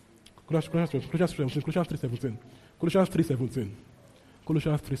 Colossians 3:17. Colossians 3:17.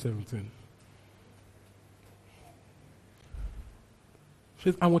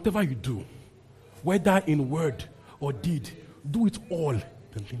 Says, and whatever you do, whether in word or deed, do it all in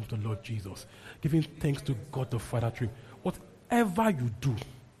the name of the Lord Jesus, giving thanks to God the Father through him. Whatever you do,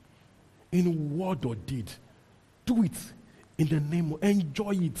 in word or deed, do it in the name of,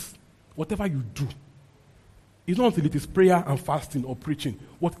 enjoy it. Whatever you do. It's not until it is prayer and fasting or preaching.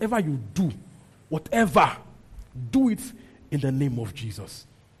 Whatever you do, do it in the name of Jesus.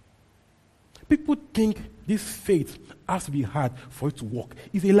 People think this faith has to be hard for it to work.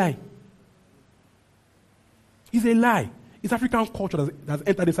 It's a lie. It's a lie. It's African culture that's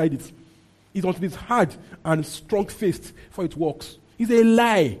entered inside it. It's until it's hard and strong-faced before it works. It's a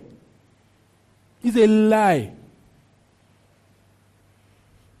lie. It's a lie.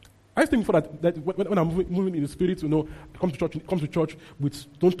 I think for that when I'm moving in the spirit, come to church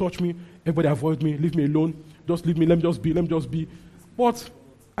with don't touch me, everybody avoid me, leave me alone, just leave me, let me just be. But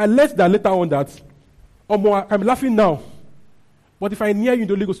I learned that later on that, I'm laughing now, but if I near you in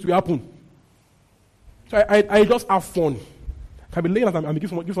the Holy Ghost, it will happen. So I just have fun. I be laying and I give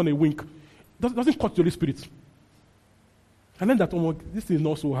someone a wink. It doesn't cut the Holy Spirit. I learned that this is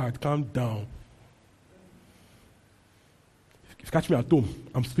not so hard. Calm down. If you catch me at home,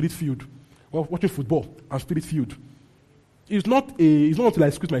 I'm spirit-filled. Well, watching football, I'm spirit-filled. It's not until I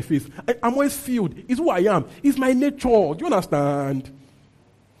squeeze my face. I'm always filled. It's who I am. It's my nature. Do you understand?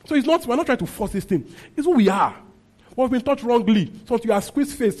 So we're not trying to force this thing. It's who we are. We've been taught wrongly. So until you are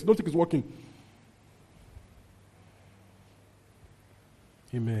squeezed face, don't think it's working.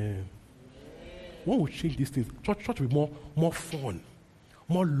 Amen. When we change these things, church will be more fun,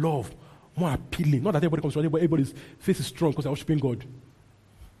 more love, more appealing. Not that everybody comes to church, but everybody's face is strong because they're worshiping God.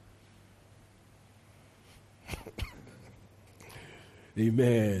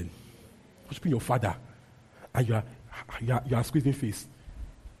 Amen. Worshiping your Father, and you are squeezing face.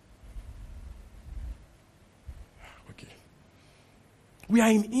 Okay. We are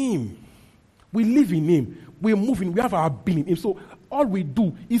in Him. We live in Him. We move in Him. We have our being in Him. So all we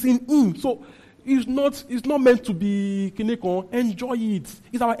do is in Him. So it's not meant to be kineko. Enjoy it.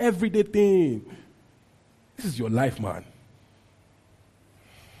 It's our everyday thing. This is your life, man.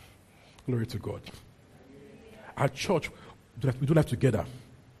 Glory to God. At church, we do life together.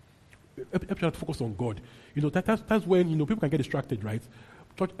 Help to focus on God. That's when people can get distracted, right?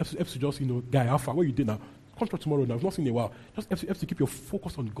 Church helps to just guy, Alpha, what you did now? Come to church tomorrow now. I've not seen in a while. Just helps to keep your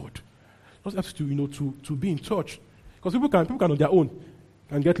focus on God. Just helps to to be in church. Because people can on their own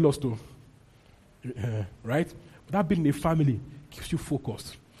can get lost too. Right? That being a family keeps you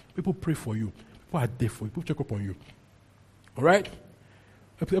focused. People pray for you. People are there for you. People check up on you. All right?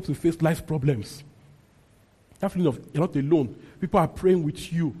 Helps you face life's problems. That feeling of you're not alone. People are praying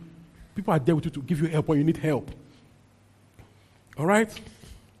with you. People are there with you to give you help when you need help. All right?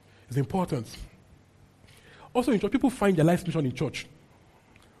 It's important. Also in church, people find their life mission in church.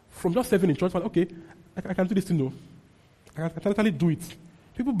 From just serving in church, okay, I can do this thing, no. I can actually do it.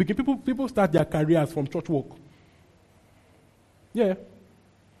 People start their careers from church work. Yeah.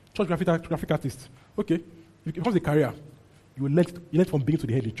 Church graphic artist. Okay. If it becomes a career, you learn from beginning to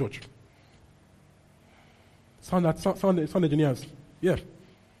the end in church. Sound engineers. Yeah.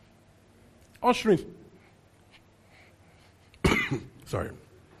 Ushering. Sorry.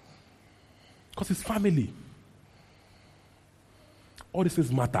 Because it's family. All these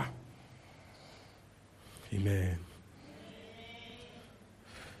things matter. Amen.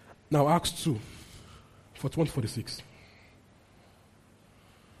 Now, Acts 2, 41-46.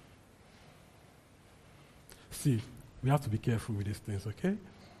 See, we have to be careful with these things, okay?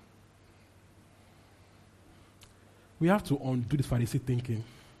 We have to undo this Pharisee thinking.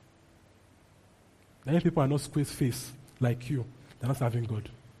 Many people are not squeeze face like you. They're not serving God.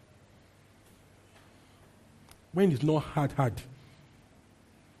 When it's not hard,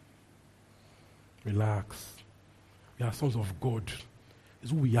 relax. We are sons of God.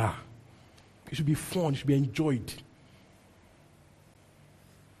 It's who we are. It should be fun. It should be enjoyed.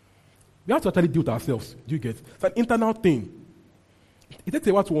 We have to actually deal with ourselves. Do you get? It's an internal thing. It takes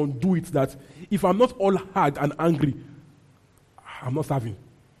a while to undo it that if I'm not all hard and angry, I'm not serving.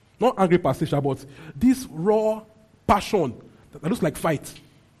 Not angry per se, but this raw passion that looks like fight.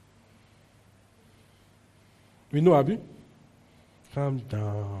 We know, Abby? Calm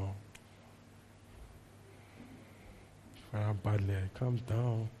down. Calm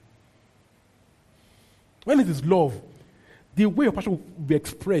down. When it is love, the way your passion will be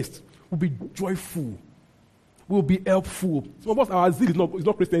expressed will be joyful, will be helpful. Some of us, our zeal is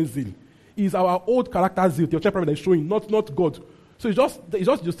not Christian zeal. It's our old character zeal, the temperament that is showing, not God. So it's just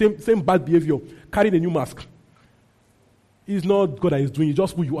the same bad behavior, carrying a new mask. It's not God that is doing it, it's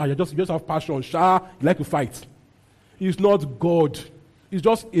just who you are. You just have passion, you like to fight. It's not God. It's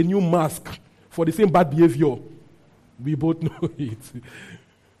just a new mask for the same bad behavior. We both know it.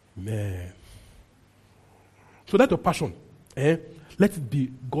 Man. So that's your passion. Let it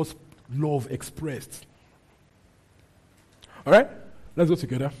be God's love expressed. All right? Let's go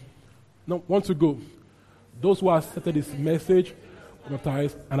together. Now, want to go. Those who accepted this message were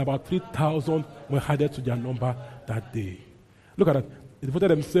baptized, and about 3,000 were added to their number that day. Look at that. They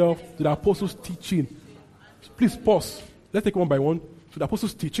devoted themselves to the apostles' teaching. Please pause. Let's take one by one. To the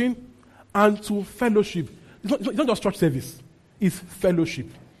apostles' teaching and to fellowship. It's not just church service. It's fellowship,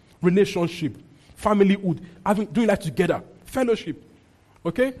 relationship, familyhood, doing life together, fellowship.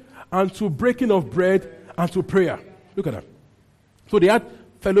 Okay? And to breaking of bread and to prayer. Look at that. So they had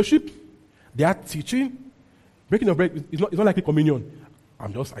fellowship, they had teaching. Breaking of bread is not like a communion.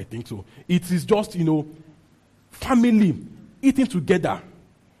 I think so. It is just, family, eating together.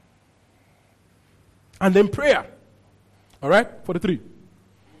 And then prayer. All right? 43.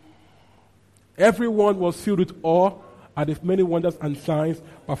 Everyone was filled with awe at the many wonders and signs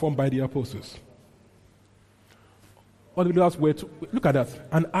performed by the apostles. All the leaders were to look at that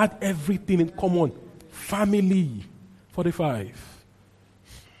and add everything in common. Family. 45.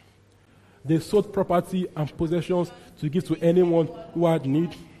 They sold property and possessions to give to anyone who had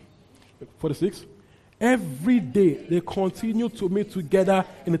need. 46. Every day they continued to meet together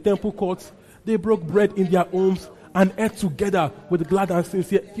in the temple courts. They broke bread in their homes and ate together with glad and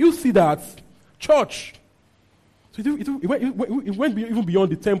sincere. You see that? Church. So it went even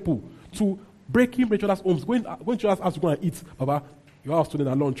beyond the temple to breaking each other's homes. Going to each other's house to go and eat. Baba, your house student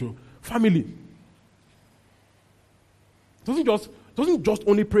at lunch. Family. It doesn't just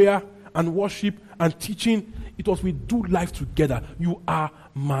only prayer and worship and teaching. It was we do life together. You are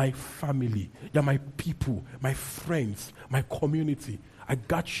my family. You're my people, my friends, my community. I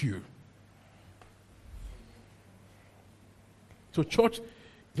got you. So church is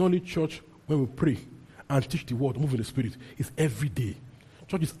not only church when we pray and teach the word, move in the spirit. It's every day.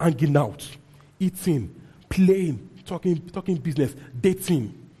 Church is hanging out, eating, playing, talking business,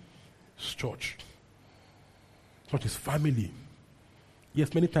 dating. It's church. Church is family.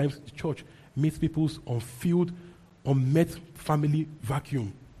 Yes, many times the church meets people's unfilled, unmet family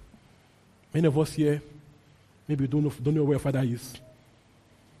vacuum. Many of us here, maybe don't know where your father is.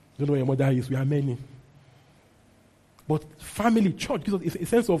 Don't know where your mother is. We are many. But family, church gives us a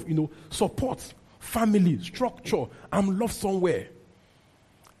sense of, support, family, structure. I'm loved somewhere.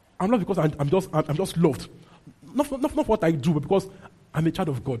 I'm loved because I'm just loved. Not what I do, but because I'm a child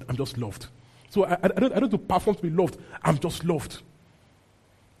of God. I'm just loved. So I don't have to perform to be loved. I'm just loved.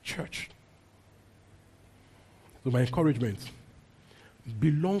 Church. So my encouragement,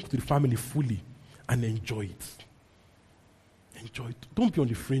 belong to the family fully and enjoy it. Enjoy it. Don't be on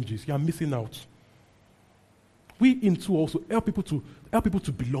the fringes. You are missing out. We in too also help people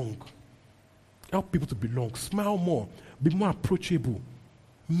to belong. Help people to belong. Smile more. Be more approachable.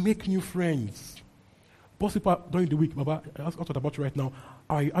 Make new friends. Boss people during the week, Baba, I'll talk about you right now.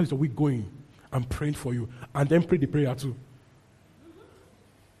 How is the week going? I'm praying for you. And then pray the prayer too.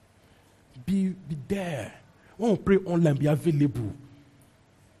 Be there. When we pray online, be available.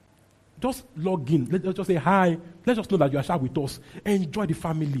 Just log in. Let's just say hi. Let's just know that you are shared with us. Enjoy the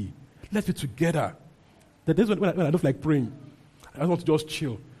family. Let's be together. The days when I don't like praying, I just want to just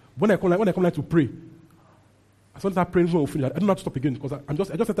chill. When I come like to pray, I start praying when we finish. I don't know how to stop again because I just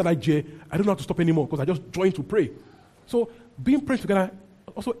entered that J. I don't know how to stop anymore because I just joined to pray. So being praying together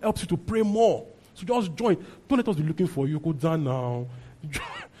also helps you to pray more. So just join. Don't let us be looking for you. Go down now.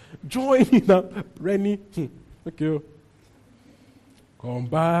 Join now. Rennie. Okay. Come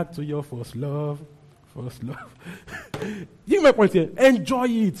back to your first love. First love. You get my point here. Enjoy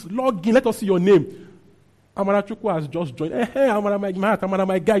it. Log in. Let us see your name. Amara Chukwu has just joined. Hey, Amara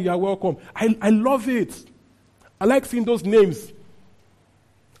my guy, you are welcome. I love it. I like seeing those names.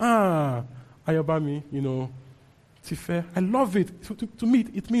 Ayobami, Tife. I love it. To me,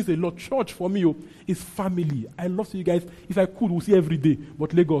 it means a lot. Church for me is family. I love seeing you guys. If I could, we'll see every day.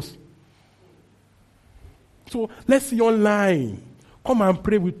 But Lagos. So let's see online. Come and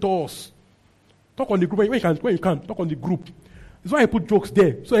pray with us. Talk on the group when you can. Talk on the group. That's why I put jokes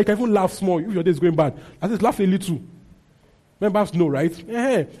there, so you can even laugh small if your day is going bad. I said, laugh a little. Members know, right?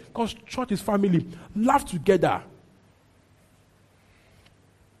 Because church is family. Laugh together.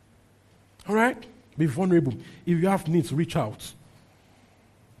 All right? Be vulnerable. If you have needs, reach out.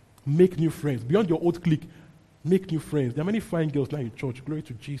 Make new friends. Beyond your old clique, make new friends. There are many fine girls now in church. Glory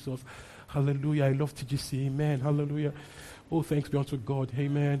to Jesus. Hallelujah. I love TGC. Amen. Hallelujah. Oh, thanks be unto God.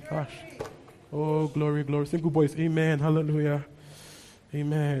 Amen. Gosh. Oh, glory, glory. Single boys, amen. Hallelujah.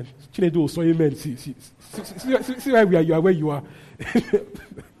 Amen. Chinedu, so amen. See why you are where you are.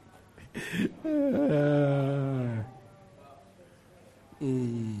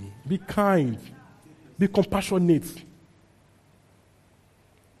 Be kind. Be compassionate.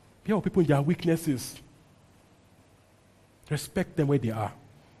 Be with people in their weaknesses. Respect them where they are.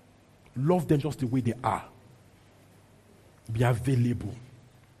 Love them just the way they are. Be available.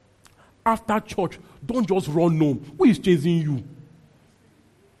 After church, don't just run home. Who is chasing you?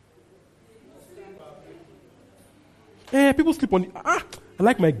 People sleep on I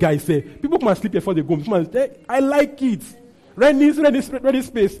like my guy say. People come and sleep before they go. I like it. Rennie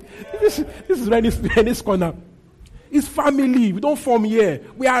space. This is Rennie's corner. It's family. We don't form here.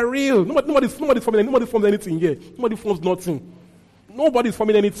 We are real. Nobody's forming anything here. Nobody forms nothing. Nobody's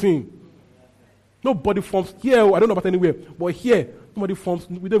forming anything. Nobody forms here. I don't know about anywhere, but here nobody forms.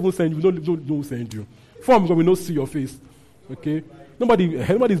 We don't even send you. We don't send you. Form because we don't see your face. Okay.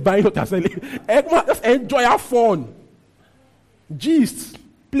 Nobody's buying what you're selling. Just enjoy, have fun. Gist.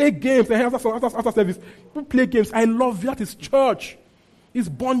 Play games. After service, people play games. I love that. Is church. It's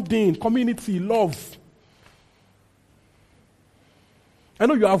bonding, community, love. I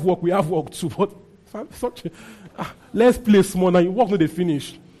know you have work. We have work too. But let's play small now. Work not they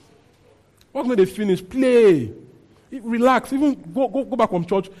finish. Work not they finish. Play. Relax. Even go back from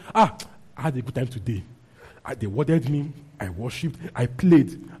church. I had a good time today. They worded me. I worshipped. I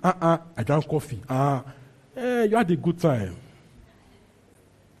played. I drank coffee. You had a good time.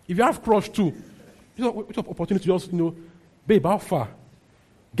 If you have crush too, it's an opportunity to just, babe, how far?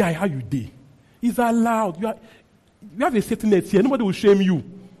 Guy, how you dey? It's allowed. You have a safety net here. Nobody will shame you.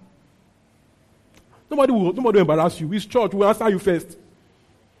 Nobody will embarrass you. It's church. We'll answer you first.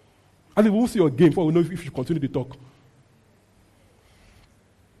 And we won't see your game before we know if you continue to talk.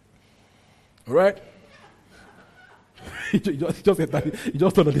 All right? He just said that. He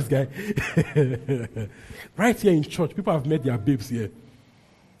just turned on this guy. Right here in church, people have met their babes here.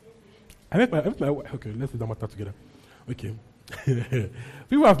 I met my wife. Okay, let's do that matter together. Okay.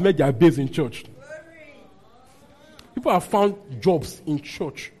 People have met their babes in church. People have found jobs in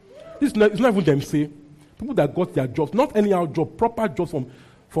church. It's not even them say. People that got their jobs, not anyhow job, proper jobs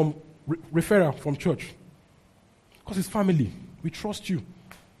from referral from church. Because it's family. We trust you.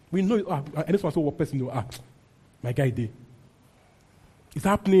 We know anyone what person know. My guy did. It's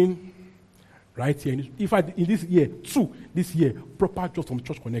happening right here. In this year, 2 this year, proper jobs from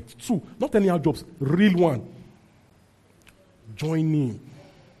Church Connect. 2, not anyhow jobs, real one. Join in.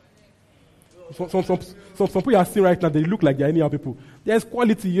 Some people you are seeing right now, they look like they're anyhow people. There's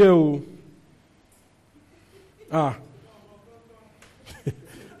quality here. Oh.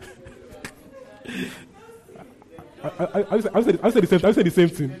 I said the same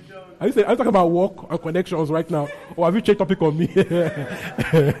thing. Are you talking about work or connections right now? Or have you changed topic on me?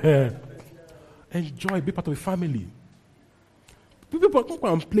 Enjoy, be part of a family. People come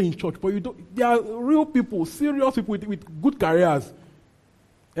and play in church, but they are real people, serious people with good careers.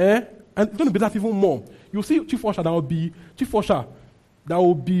 And it's going to be that even more. You see chief usher that will be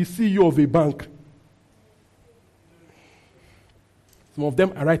CEO of a bank. Some of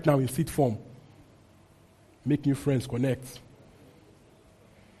them are right now in seed form. Make new friends, connect.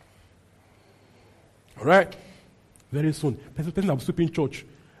 All right? Very soon. Person that will sweep in church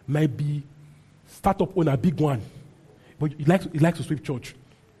might be startup owner, big one. But he likes to sweep church.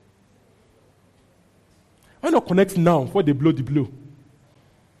 Why not connect now before they blow the blow?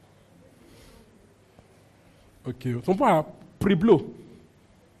 Okay. Some people are pre-blow.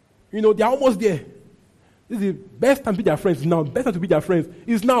 They are almost there. This is the best time to be their friends now. Best time to be their friends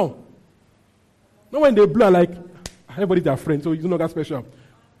is now. Not when they blow like everybody's their friend, so you know that's special.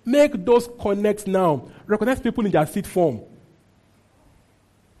 Make those connects now. Recognize people in their seed form.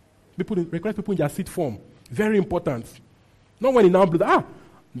 Recognize people in their seed form. Very important. Not when you now blow,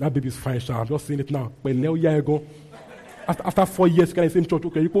 that baby's fine, Sha. I'm just saying it now. But a year ago, after 4 years, you can same church.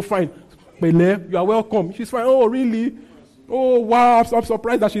 Okay, you go fine. But you are welcome. She's fine. Oh, really? Oh, wow. I'm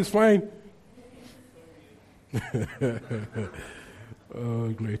surprised that she's fine. Oh,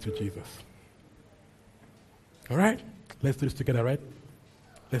 glory to Jesus. All right? Let's do this together, right?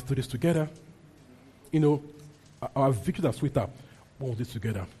 Let's do this together. Our victories are sweeter when we do it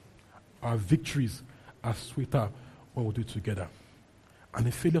together. Our victories are sweeter when we do it together. And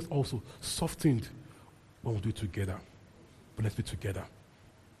the failures also softened when we do it together. But let's be together.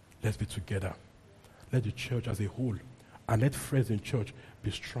 Let's be together. Let the church as a whole and let friends in church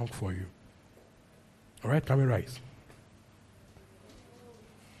be strong for you. All right, can we rise?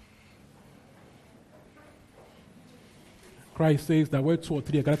 Christ says that where 2 or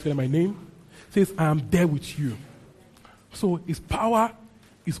 3 are gathered together in my name, says, I am there with you. So his power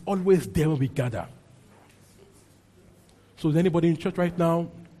is always there when we gather. So is anybody in church right now,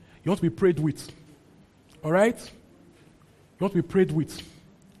 you want to be prayed with? All right? You want to be prayed with?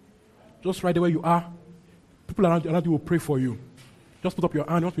 Just right there where you are, people around you will pray for you. Just put up your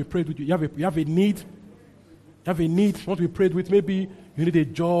hand, you want to be prayed with. You have a need. You have a need, you want to be prayed with. Maybe you need a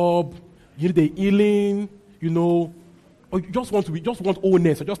job, you need a healing, or you just want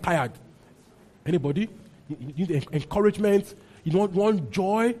wholeness, you're just tired. Anybody? You need encouragement, you want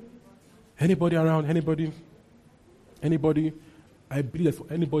joy? Anybody around? Anybody? I believe that's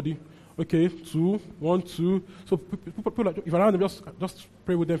for anybody. Okay, 2, 1, 2. So people if you're around them, just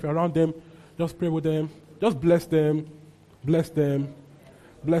pray with them. If you're around them, just pray with them. Just bless them. Bless them.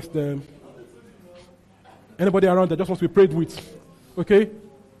 Bless them. Anybody around that just wants to be prayed with. Okay?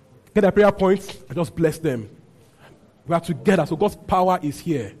 Get their prayer points and just bless them. We are together, so God's power is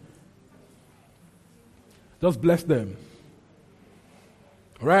here. Just bless them.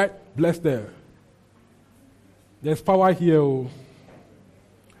 All right? Bless them. There's power here. Oh.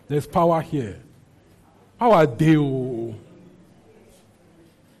 There's power here. How are they? Oh?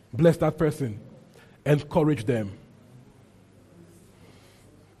 Bless that person. Encourage them.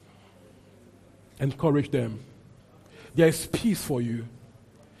 Encourage them. There is peace for you.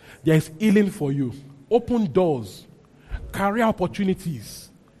 There is healing for you. Open doors. Career opportunities.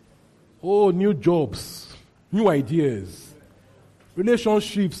 Oh, new jobs. New ideas.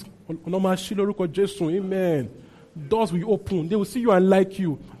 Relationships. Amen. Doors will open. They will see you and like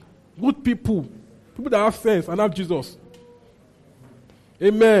you. Good people. People that have sense and have Jesus.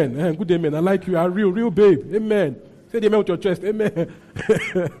 Amen. Good amen. I like you. You are real babe. Amen. Say the amen with your chest. Amen.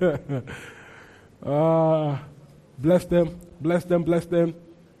 Bless them. Bless them. Bless them.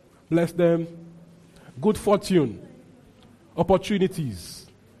 Bless them. Good fortune. Opportunities.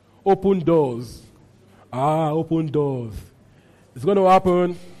 Open doors. Open doors. It's going to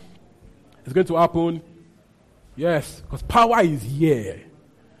happen. It's going to happen. Yes, because power is here.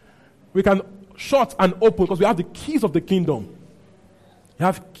 We can shut and open because we have the keys of the kingdom. We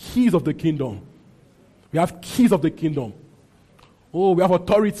have keys of the kingdom. We have keys of the kingdom. Oh, we have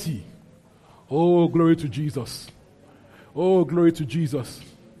authority. Oh, glory to Jesus. Oh, glory to Jesus.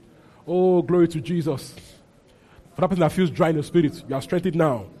 Oh, glory to Jesus. For that person that feels dry in the spirit, you are strengthened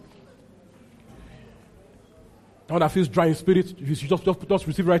now. That one that feels dry in spirit, you just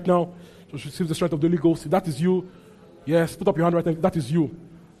receive right now. Just receive the strength of the Holy Ghost. If that is you, yes, put up your hand right now. That is you.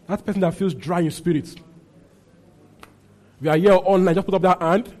 That person that feels dry in spirit. We are here online. Just put up that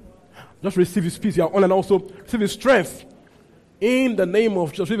hand. Just receive His peace. You are online also. Receive His strength. In the name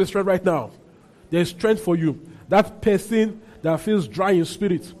of Jesus, receive His strength right now. There is strength for you. That person that feels dry in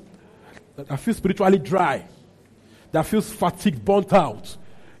spirit, that feels spiritually dry, that feels fatigued, burnt out,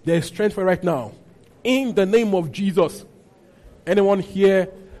 there is strength for you right now. In the name of Jesus. Anyone here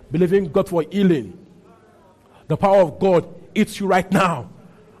believing God for healing? The power of God hits you right now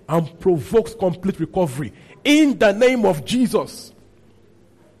and provokes complete recovery. In the name of Jesus.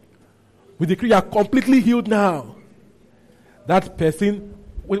 We decree you are completely healed now. That person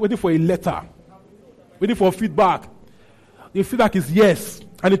waiting for a letter, waiting for feedback. The feedback is yes,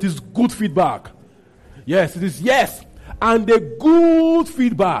 and it is good feedback. Yes, it is yes, and a good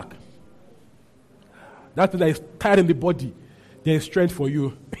feedback. That thing that is tired in the body, there is strength for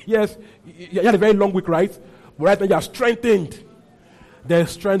you. Yes, you had a very long week, right? But right now you are strengthened. There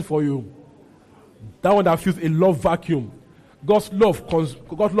is strength for you. That one that feels a love vacuum. God's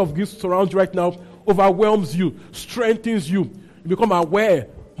love gives surrounds you right now, overwhelms you, strengthens you. You become aware,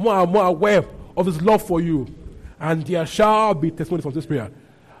 more and more aware of His love for you. And there shall be testimonies from this prayer.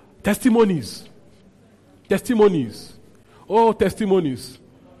 Testimonies. Testimonies. Oh, testimonies.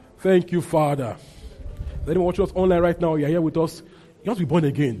 Thank you, Father. Anyone watching us online right now, you are here with us. You want to be born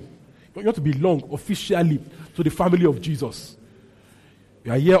again. You want to belong officially to the family of Jesus.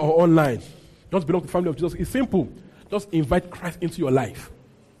 You are here or online. You want to belong to the family of Jesus. It's simple. Just invite Christ into your life.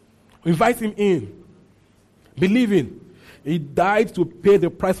 Invite Him in. Believe in. He died to pay the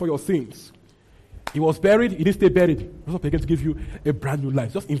price for your sins. He was buried. He didn't stay buried. He was not again to give you a brand new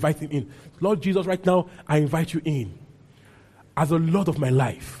life. Just invite Him in. Lord Jesus, right now, I invite you in. As the Lord of my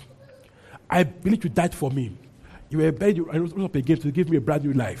life, I believe you died for me. You were buried and rose up again to give me a brand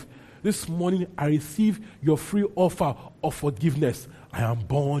new life. This morning, I receive your free offer of forgiveness. I am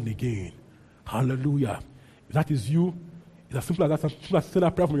born again. Hallelujah. If that is you, it's as simple as that. As simple as saying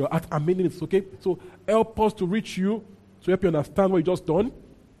that prayer from your heart. I'm meaning it's okay. So help us to reach you, to help you understand what you just done,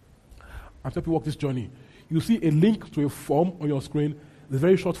 and help you walk this journey. You see a link to a form on your screen. It's a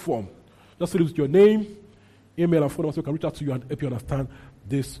very short form. Just fill it with your name, email, and phone number so we can reach out to you and help you understand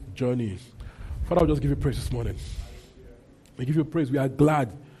this journey. Father, I'll just give you praise this morning. We give you praise. We are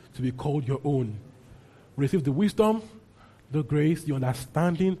glad to be called your own. Receive the wisdom, the grace, the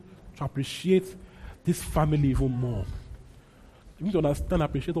understanding to appreciate this family even more. You need to understand and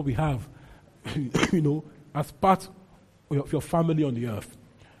appreciate what we have, as part of your family on the earth.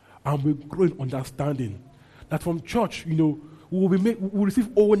 And we grow in understanding that from church, we will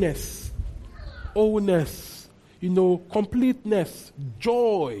receive wholeness, completeness,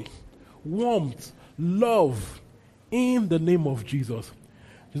 joy, warmth, love, in the name of Jesus.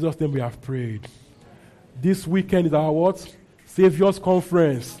 In Jesus' name we have prayed. This weekend is our what? Savior's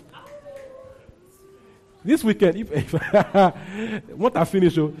Conference. This weekend, what I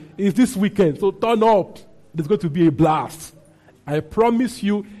finish is this weekend. So turn up. It's going to be a blast. I promise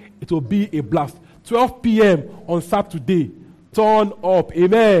you, it will be a blast. 12 p.m. on Saturday. Turn up.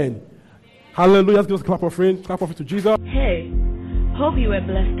 Amen. Hallelujah. Let's give us a clap offering. Clap offering to Jesus. Hey, hope you were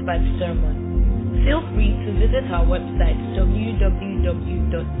blessed by the sermon. Feel free to visit our website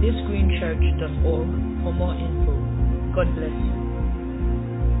www.thisgreenchurch.org for more info. God bless you.